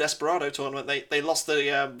 Even in the Desperado tournament, they lost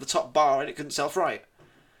the top bar and it couldn't self-right.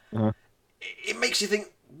 Uh-huh. It makes you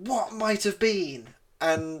think what might have been,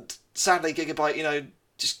 and sadly Gigabyte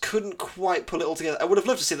just couldn't quite pull it all together. I would have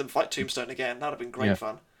loved to see them fight Tombstone again. That'd have been great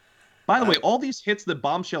fun. By the way, all these hits that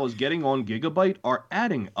Bombshell is getting on Gigabyte are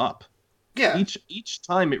adding up. Yeah. Each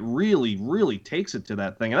time it really, really takes it to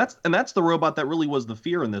that thing, and that's the robot that really was the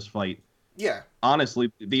fear in this fight. Yeah.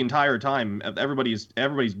 Honestly, the entire time, everybody's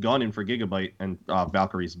gunning for Gigabyte, and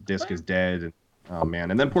Valkyrie's disc is dead, and oh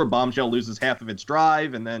man, and then poor Bombshell loses half of its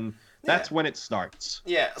drive, and then that's when it starts.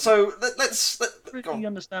 Yeah. So let's go on.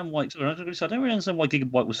 Understand why. Sorry, I don't really understand why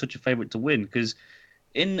Gigabyte was such a favourite to win, because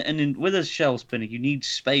with a shell spinner, you need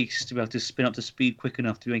space to be able to spin up to speed quick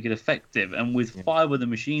enough to make it effective, and with 5 of the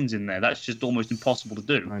machines in there, that's just almost impossible to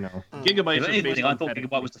do. I know. If anything, I thought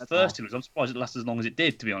Gigabyte was the first to lose. I'm surprised it lasted as long as it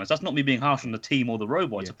did, to be honest. That's not me being harsh on the team or the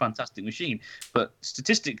robot. It's a fantastic machine, but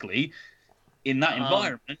statistically, in that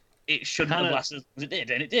environment, it shouldn't have lasted as long as it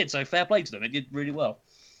did, and it did. So fair play to them. It did really well.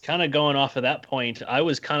 Kind of going off of that point, I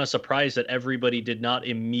was kind of surprised that everybody did not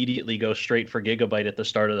immediately go straight for Gigabyte at the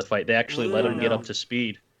start of the fight. They actually let him get up to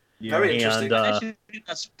speed. Yeah. Very interesting. And,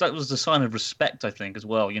 That was a sign of respect, I think, as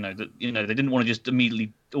well. They didn't want to just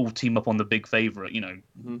immediately all team up on the big favorite.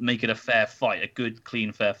 Make it a fair fight, a good,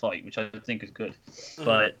 clean, fair fight, which I think is good.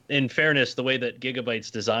 But in fairness, the way that Gigabyte's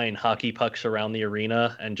design hockey pucks around the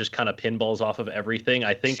arena and just kind of pinballs off of everything,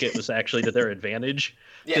 I think it was actually to their advantage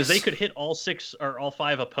because they could hit all 6 or all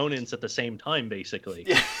 5 opponents at the same time, basically.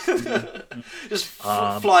 Yeah. Just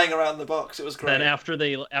flying around the box. It was great. Then after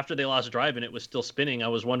they lost drive and it was still spinning, I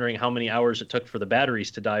was wondering how many hours it took for the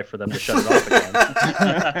batteries to die for them to shut it off again.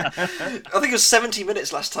 I think it was 70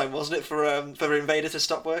 minutes last time, wasn't it, for Invader to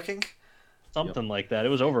stop working? Something like that. It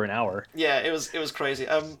was over an hour. Yeah, it was crazy.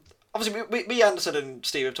 Obviously, me, Anderson, and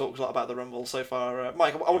Steve have talked a lot about the Rumble so far.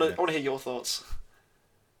 Mike, I want to hear your thoughts.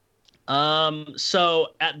 So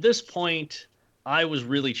at this point, I was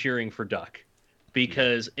really cheering for Duck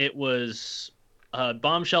because it was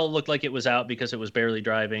Bombshell looked like it was out because it was barely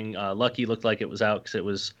driving. Lucky looked like it was out because it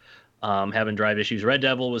was having drive issues. Red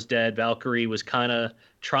Devil was dead. Valkyrie was kind of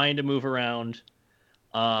trying to move around.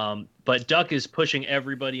 But Duck is pushing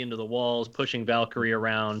everybody into the walls, pushing Valkyrie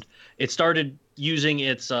around. It started using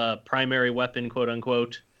its primary weapon, quote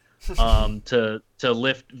unquote, to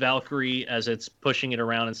lift Valkyrie as it's pushing it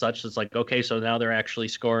around and such. It's like, okay, so now they're actually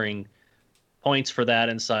scoring points for that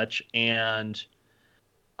and such. And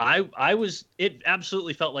it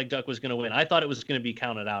absolutely felt like Duck was going to win. I thought it was going to be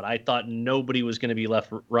counted out. I thought nobody was going to be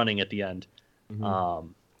left running at the end. Mm-hmm.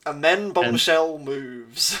 And then Bombshell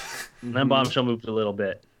moves. And then Bombshell moved a little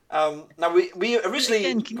bit. Now we originally.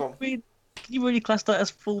 Again, can you really class that as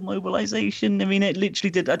full mobilization? I mean, it literally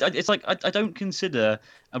did. It's like I don't consider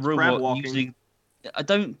a robot using. I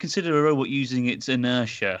don't consider a robot using its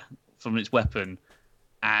inertia from its weapon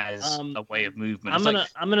as a way of movement.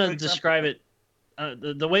 I'm gonna describe it.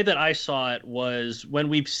 The way that I saw it was when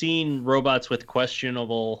we've seen robots with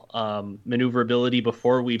questionable maneuverability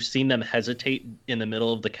before, we've seen them hesitate in the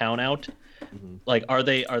middle of the count out. Mm-hmm. Like, are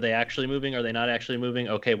they actually moving? Are they not actually moving?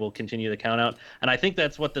 Okay, we'll continue the count out. And I think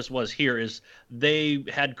that's what this was here, is they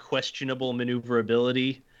had questionable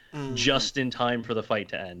maneuverability just in time for the fight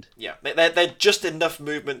to end. Yeah, they're just enough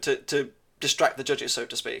movement to distract the judges, so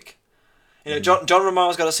to speak. You know, John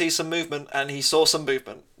Romaro's got to see some movement, and he saw some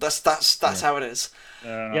movement. That's how it is.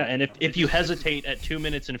 Yeah, and if you hesitate at 2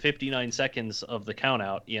 minutes and 59 seconds of the count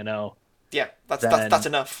out, you know. Yeah, that's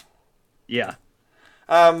enough. Yeah.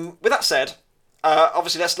 With that said,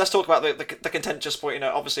 obviously let's talk about the contentious point. You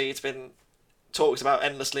know, obviously it's been talked about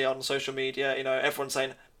endlessly on social media. You know, everyone's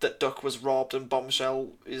saying that Duck was robbed and Bombshell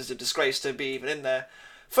is a disgrace to be even in there.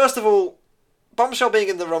 First of all, Bombshell being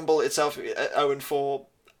in the Rumble itself at 0-4.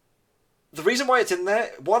 The reason why it's in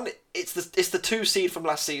there, one, it's the 2 seed from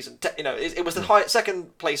last season. You know, it was the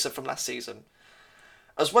second placer from last season.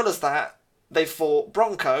 As well as that, they fought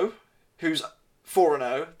Bronco, who's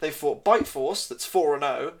 4-0. They fought Bite Force, that's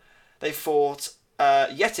 4-0. They fought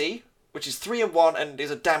Yeti, which is 3-1 and is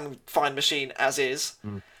a damn fine machine as is.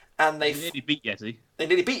 And they nearly beat Yeti. They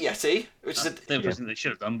nearly beat Yeti, which is they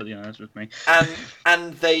should have done, but that's with me.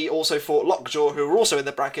 And they also fought Lockjaw, who were also in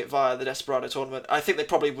the bracket via the Desperado tournament. I think they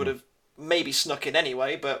probably would have maybe snuck in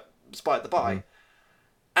anyway, but by the by.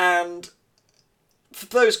 And for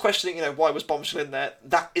those questioning, you know, why was Bombshell in there,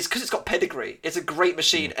 that is because it's got pedigree. It's a great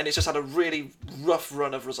machine, and it's just had a really rough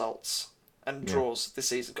run of results and draws this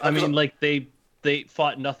season. I mean, like they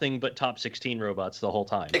fought nothing but top 16 robots the whole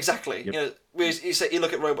time. Exactly. You know, you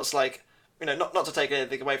look at robots like, you know, not to take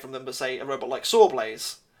anything away from them, but say a robot like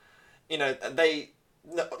Sawblaze. You know,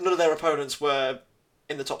 none of their opponents were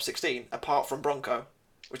in the top 16 apart from Bronco,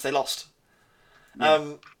 which they lost.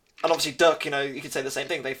 And obviously Duck, you know, you could say the same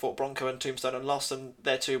thing. They fought Bronco and Tombstone and lost, and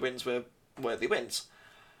their 2 wins were worthy wins.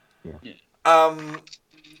 In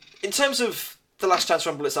terms of the Last Chance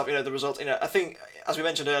Rumble itself, you know, the results, you know, I think, as we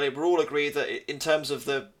mentioned earlier, we're all agreed that in terms of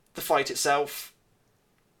the fight itself,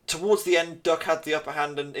 towards the end, Duck had the upper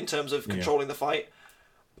hand in terms of controlling the fight.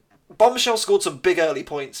 Bombshell scored some big early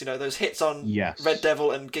points, you know, those hits on Red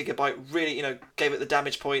Devil and Gigabyte really, you know, gave it the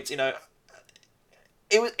damage points, you know.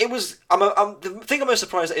 It was. The thing I'm most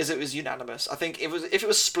surprised at is it was unanimous. I think if it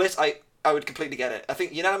was split, I would completely get it. I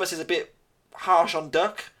think unanimous is a bit harsh on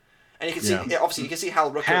Duck, and you can see obviously you can see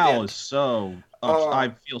Hal Rooker. Hal is so.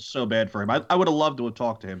 I feel so bad for him. I would have loved to have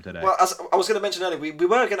talked to him today. Well, as I was going to mention earlier, we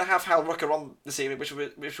were going to have Hal Rooker on this evening, which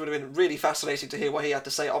would have been really fascinating to hear what he had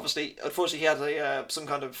to say. Obviously, unfortunately, he had some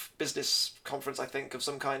kind of business conference, I think, of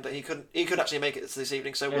some kind that he couldn't actually make it this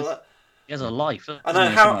evening. So we'll. He has a life. I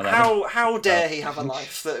know how dare he have a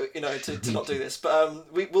life that, you know, to not do this.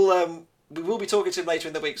 But we will be talking to him later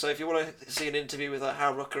in the week. So if you want to see an interview with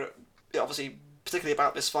Hal Rooker, obviously particularly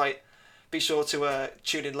about this fight, be sure to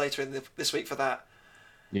tune in later in this week for that.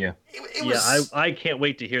 Yeah. It was... I can't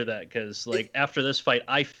wait to hear that because after this fight,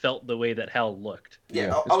 I felt the way that Hal looked.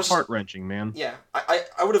 Yeah, I was heart-wrenching, man. Yeah, I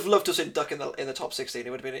would have loved to have seen Duck in the top 16. It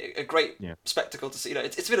would have been a great spectacle to see. You know,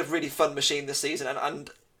 it's been a really fun machine this season, and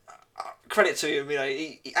credit to him. You know,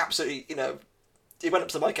 he absolutely, you know, he went up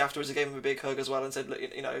to the mic afterwards and gave him a big hug as well and said, look,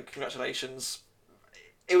 you know, congratulations.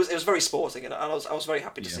 It was very sporting, and I was very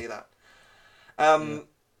happy to see that.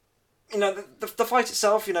 You know, the fight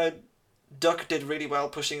itself, you know, Duck did really well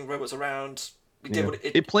pushing robots around.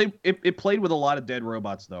 It played with a lot of dead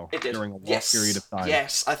robots though during a long period of time.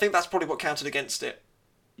 Yes, I think that's probably what counted against it.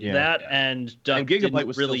 Yeah. That and Duck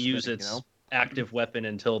didn't really use its active weapon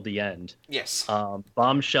until the end. Yes.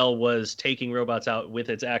 Bombshell was taking robots out with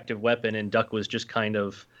its active weapon, and Duck was just kind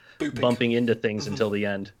of bumping into things until the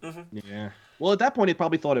end. Yeah. Well, at that point, he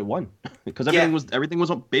probably thought it won because everything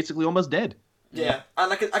was basically almost dead. Yeah,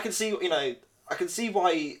 and I can see, you know, I can see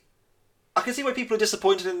why people are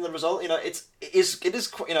disappointed in the result. You know, it is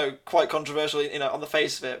you know, quite controversial, you know, on the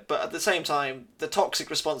face of it, but at the same time, the toxic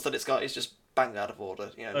response that it's got is just bang out of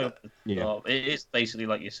order. You know. Well, it is basically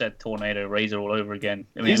like you said, Tornado Razor all over again.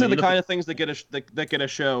 I mean, these are the kind of things that get a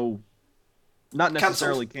show not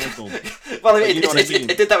necessarily canceled. Well, I mean,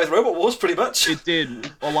 it did that with Robot Wars pretty much. It did.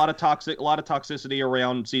 A lot of toxicity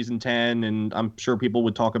around season 10, and I'm sure people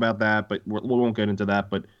would talk about that, but we won't get into that.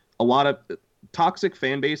 But a lot of toxic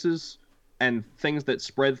fan bases and things that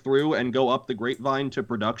spread through and go up the grapevine to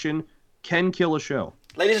production can kill a show.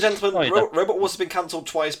 Ladies and gentlemen, Robot Wars has been cancelled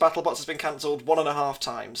twice. BattleBots has been cancelled 1.5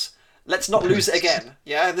 times. Let's not lose it again.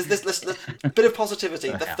 Yeah, this bit of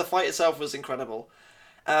positivity. The fight itself was incredible.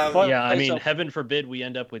 I mean, heaven forbid we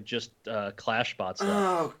end up with just Clash bots.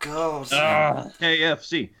 Oh God.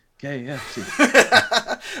 KFC.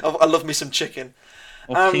 I love me some chicken.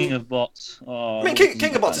 King of Bots. I mean,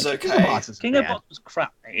 King of Bots is okay. King of Bots was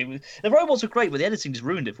crap. The robots were great, but the editing just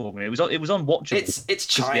ruined it for me. It was unwatchable. It's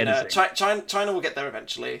China. China will get there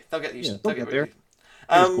eventually. They'll get used. They'll get there.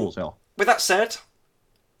 It's cool as hell. With that said,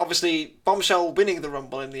 obviously Bombshell winning the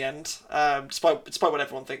Rumble in the end, despite what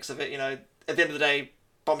everyone thinks of it. You know, at the end of the day,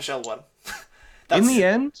 Bombshell won. In the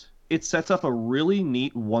end, it sets up a really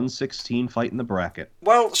neat 1/16 fight in the bracket.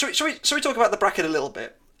 Well, should we talk about the bracket a little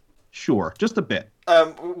bit? Sure, just a bit. We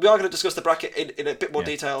are going to discuss the bracket in a bit more Yeah.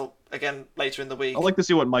 detail again later in the week. I'd like to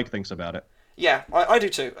see what Mike thinks about it. Yeah, I do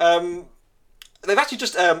too. They've actually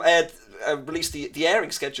just released the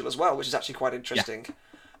airing schedule as well, which is actually quite interesting.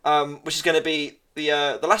 Which is going to be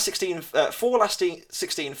the last 16, 4 last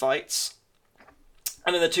 16 fights,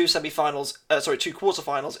 and then the 2 semi-finals, 2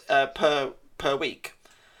 quarterfinals per week.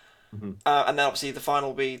 Mm-hmm. And then obviously the final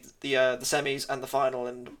will be the semis and the final,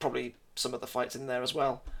 and probably some other fights in there as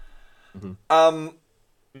well. Mm-hmm.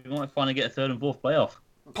 We might finally get a third and fourth playoff.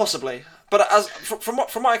 Possibly, but as from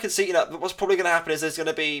what I can see, what's probably going to happen is there's going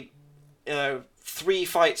to be, 3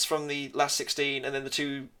 fights from the last 16, and then the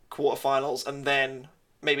 2 quarterfinals, and then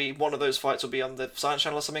maybe one of those fights will be on the Science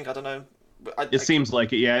Channel or something. I don't know. It seems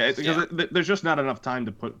like it, yeah. Because there's just not enough time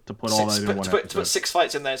to put all that in one episode. To put 6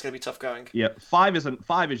 fights in there is going to be tough going. Yeah, 5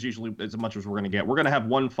 is usually as much as we're going to get. We're going to have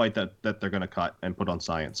 1 fight that they're going to cut and put on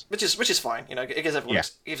Science, which is fine. It gives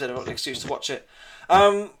everyone an excuse to watch it.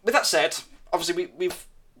 With that said, obviously we've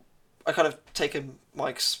kind of taken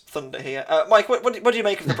Mike's thunder here. Mike, what do you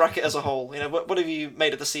make of the bracket as a whole? What have you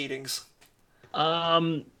made of the seedings?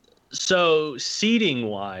 So seeding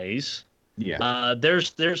wise,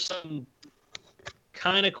 there's some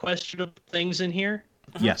kind of questionable things in here.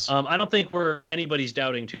 Yes. I don't think anybody's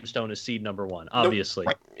doubting Tombstone is seed number 1, obviously.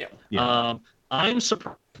 Nope. Right. Yeah. I'm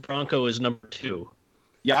surprised Bronco is number 2.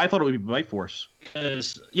 Yeah, I thought it would be Bite Force. I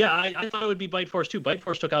thought it would be Bite Force too. Bite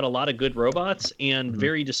Force took out a lot of good robots and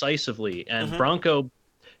very decisively, and Bronco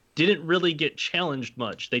didn't really get challenged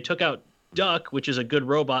much. They took out Duck, which is a good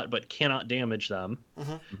robot but cannot damage them.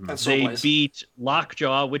 And they beat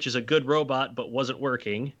Lockjaw, which is a good robot but wasn't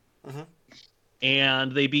working.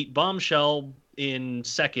 And they beat Bombshell in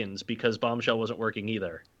seconds because Bombshell wasn't working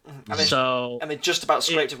either. And they just about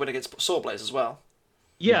scraped to win against Sawblaze as well.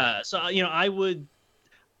 Yeah, so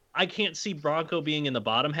I can't see Bronco being in the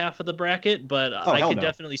bottom half of the bracket, but I could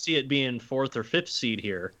definitely see it being 4th or 5th seed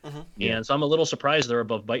here. And so I'm a little surprised they're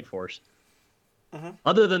above Bite Force.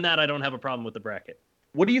 Other than that, I don't have a problem with the bracket.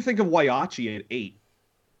 What do you think of Waiachi at 8?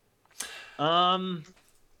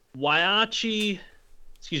 Waiachi,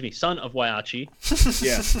 son of Waiachi.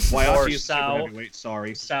 Yeah, Waiachi is Sao. super heavyweight.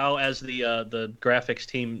 Sorry, Sao, as the graphics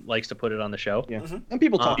team likes to put it on the show. Yeah, and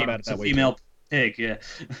people talk about it that way. Female pig, yeah.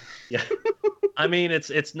 Yeah. I mean,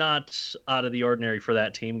 it's not out of the ordinary for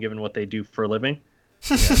that team, given what they do for a living.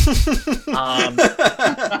 Yeah.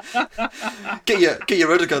 Get your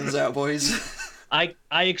rudder guns out, boys. I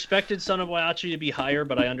expected Son of Waiachi to be higher,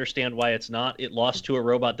 but I understand why it's not. It lost to a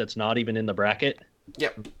robot that's not even in the bracket.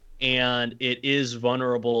 Yep. And it is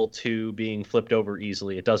vulnerable to being flipped over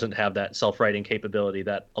easily. It doesn't have that self-righting capability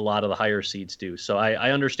that a lot of the higher seeds do. So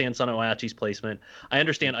I understand Son of Waiachi's placement. I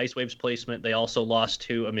understand Ice Wave's placement. They also lost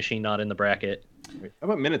to a machine not in the bracket. Wait, how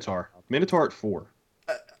about Minotaur? Minotaur at 4.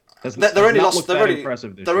 They're only lost.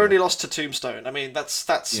 They're only lost to Tombstone. I mean, that's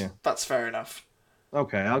fair enough.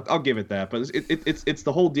 Okay, I'll give it that, but it's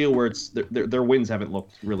the whole deal where it's their wins haven't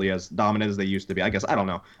looked really as dominant as they used to be. I guess I don't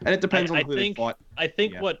know, and it depends on who they fought. I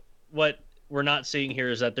think what we're not seeing here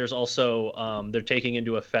is that there's also they're taking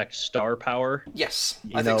into effect star power. Yes,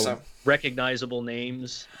 I think so. Recognizable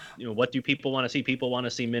names. What do people want to see? People want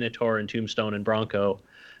to see Minotaur and Tombstone and Bronco.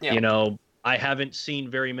 Yeah. I haven't seen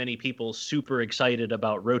very many people super excited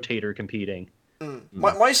about Rotator competing.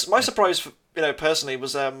 My surprise, personally,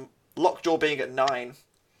 was Lockjaw being at 9.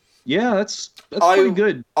 Yeah, that's pretty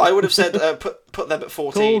good. I would have said put them at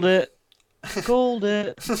 14. Called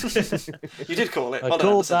it. You did call it. I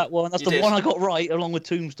called that one. That's the one I got right, along with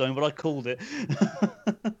Tombstone, but I called it.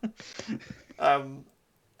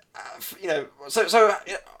 So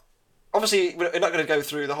obviously we're not going to go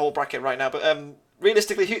through the whole bracket right now, but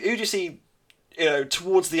realistically, who do you see,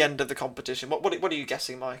 towards the end of the competition? What are you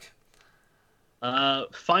guessing, Mike?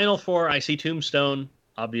 Final 4, I see Tombstone,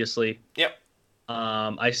 obviously. Yep.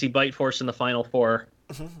 I see Bite Force in the Final 4.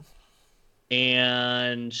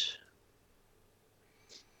 And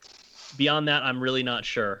beyond that, I'm really not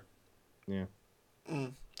sure. Yeah.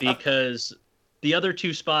 Because the other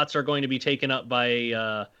 2 spots are going to be taken up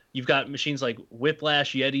by... you've got machines like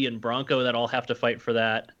Whiplash, Yeti, and Bronco that all have to fight for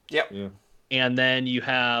that. Yep. Yeah. And then you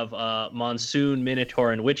have Monsoon,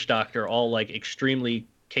 Minotaur, and Witch Doctor, all extremely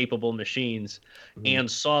capable machines, and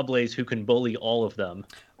Sawblaze, who can bully all of them.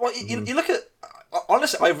 Well, you look at...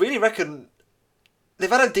 Honestly, I really reckon they've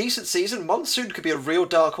had a decent season. Monsoon could be a real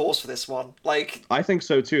dark horse for this one. I think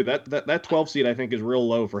so too. That 12 seed I think is real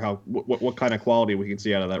low for what kind of quality we can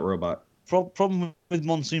see out of that robot. Problem with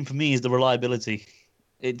Monsoon for me is the reliability.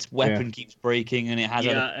 its weapon keeps breaking, and it has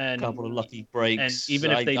had a couple of lucky breaks. And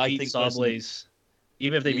even if they beat Sawblaze,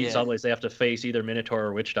 Sawblaze, they have to face either Minotaur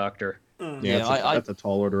or Witch Doctor. That's a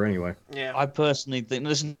tall order anyway. Yeah. I personally think,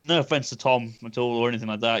 listen, no offense to Tom at all or anything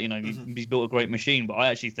like that, he's built a great machine, but I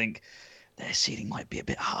actually think their seeding might be a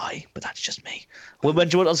bit high, but that's just me. We'll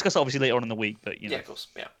discuss that obviously later on in the week, but Yeah, of course,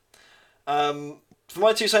 yeah. For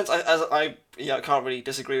my 2 cents, I can't really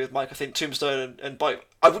disagree with Mike. I think Tombstone and Bright...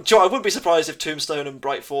 I wouldn't be surprised if Tombstone and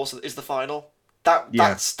Bright Force is the final.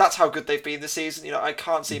 That's how good they've been this season. I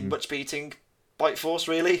can't see much beating Bright Force,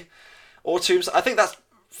 really. Or Tombstone. I think that's,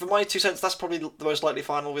 for my 2 cents, that's probably the most likely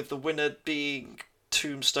final, with the winner being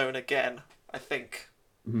Tombstone again, I think.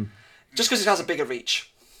 Mm-hmm. Just because it has a bigger reach.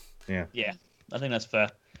 Yeah, I think that's fair.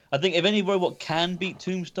 I think if any robot can beat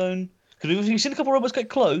Tombstone, because we've seen a couple of robots get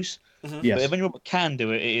close, yes. But if any robot can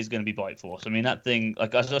do it, it is going to be Bite Force. I mean, that thing,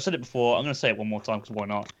 like I said it before, I'm going to say it one more time because why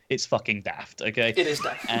not? It's fucking daft, okay? It is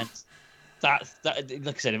daft. And that,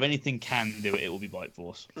 like I said, if anything can do it, it will be Bite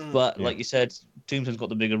Force. But like you said, Tombstone's got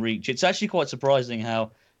the bigger reach. It's actually quite surprising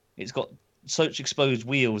how it's got such exposed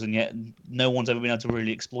wheels, and yet no one's ever been able to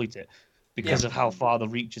really exploit it because of how far the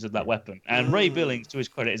reach is of that weapon. And Ray Billings, to his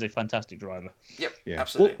credit, is a fantastic driver. Yep, yeah.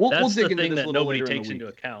 Absolutely. That's the thing that nobody takes into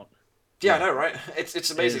account. Yeah, I know, right?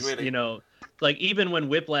 It's amazing, really. Like even when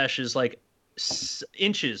Whiplash is like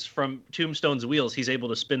inches from Tombstone's wheels, he's able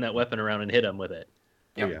to spin that weapon around and hit him with it.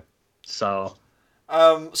 Yep. Yeah. So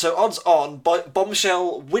odds on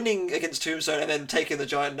Bombshell winning against Tombstone and then taking the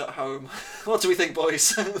giant nut home. What do we think,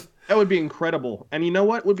 boys? That would be incredible. And you know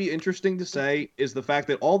what would be interesting to say is the fact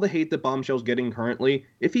that all the hate that Bombshell's getting currently,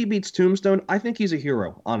 if he beats Tombstone, I think he's a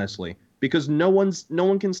hero, honestly. Because no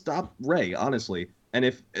one can stop Ray, honestly. And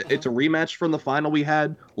if it's a rematch from the final we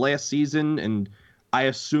had last season, and I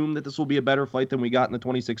assume that this will be a better fight than we got in the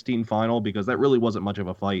 2016 final, because that really wasn't much of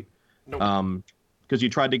a fight. Nope. Because you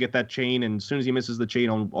tried to get that chain, and as soon as he misses the chain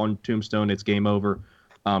on Tombstone, it's game over.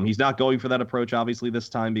 He's not going for that approach, obviously, this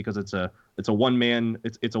time, because it's a one-man,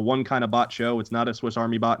 it's a one kind of bot show. It's not a Swiss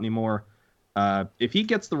Army bot anymore. If he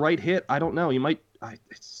gets the right hit, I don't know. He might.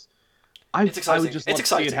 It's I exciting. would just love to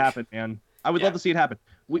see it happen, man. I would love to see it happen.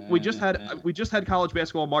 We just had college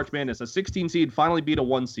basketball March Madness. A 16 seed finally beat a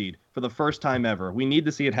 1 seed for the first time ever. We need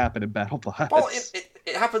to see it happen in BattleBots. Well,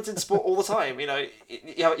 it happens in sport all the time. You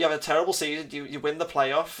have a terrible season, you win the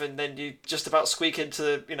playoff, and then you just about squeak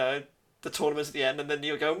into the tournament at the end, and then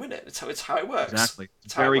you go and win it. It's how it works. Exactly.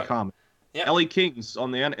 It's very common. Yeah. LA Kings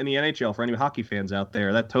in the NHL, for any hockey fans out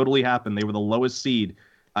there, that totally happened. They were the lowest seed.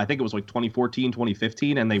 I think it was like 2014,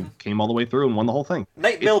 2015, and they came all the way through and won the whole thing.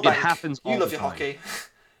 Nate Milbank, it happens all you love the your time. hockey.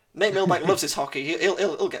 Nate Milbank loves his hockey.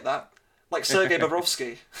 He'll get that. Like Sergei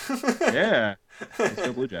Bobrovsky. Yeah. Let's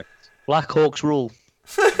go Blue Jackets. Blackhawks rule.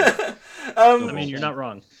 I mean, you're not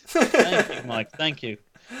wrong. Thank you, Mike. Thank you.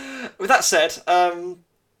 With that said,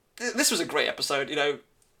 this was a great episode.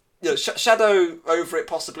 Shadow over it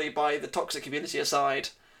possibly by the toxic community aside.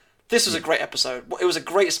 This was a great episode. It was a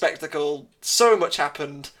great spectacle. So much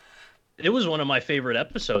happened. It was one of my favorite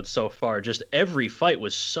episodes so far. Just every fight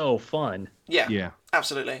was so fun. Yeah.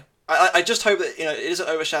 Absolutely. I just hope that it isn't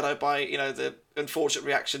overshadowed by the unfortunate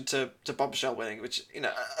reaction to Bombshell winning, which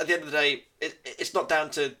at the end of the day it's not down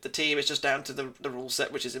to the team, it's just down to the rule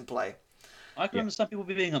set which is in play. I can understand people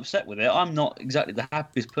being upset with it. I'm not exactly the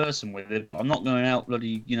happiest person with it. I'm not going out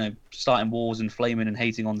bloody starting wars and flaming and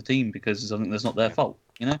hating on the team because I think that's not their fault.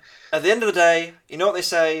 At the end of the day, you know what they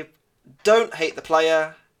say: don't hate the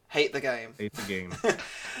player, hate the game. Hate the game.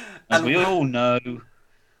 As we all know,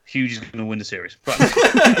 Huge is going to win the series. Right.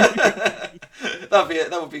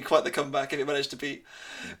 That would be quite the comeback if it managed to beat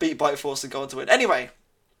Bite Force and go on to win. Anyway,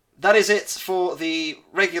 that is it for the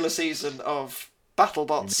regular season of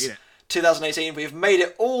BattleBots 2018. We've made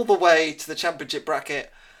it all the way to the championship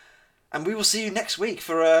bracket, and we will see you next week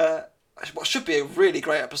for what should be a really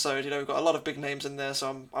great episode. We've got a lot of big names in there,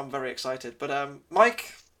 so I'm very excited. But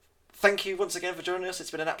Mike, thank you once again for joining us.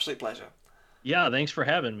 It's been an absolute pleasure. Yeah, thanks for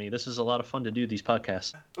having me. This is a lot of fun to do these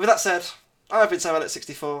podcasts. With that said, I've been Sam Alex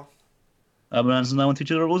 64. I've been Anderson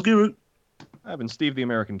 912 Guru. I've been Steve the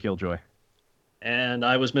American Killjoy. And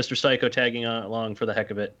I was Mr. Psycho tagging along for the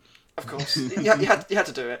heck of it. Of course. you had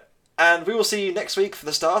to do it. And we will see you next week for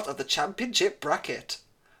the start of the championship bracket.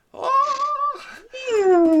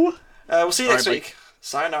 Oh. We'll see you next week.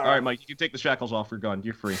 Sayonara. All right, Mike, you can take the shackles off your gun.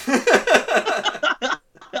 You're free.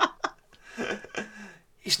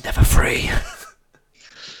 He's never free.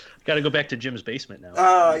 Got to go back to Jim's basement now.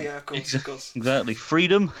 Oh, yeah, of course. Exactly.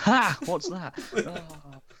 Freedom? Ha! What's that? Oh.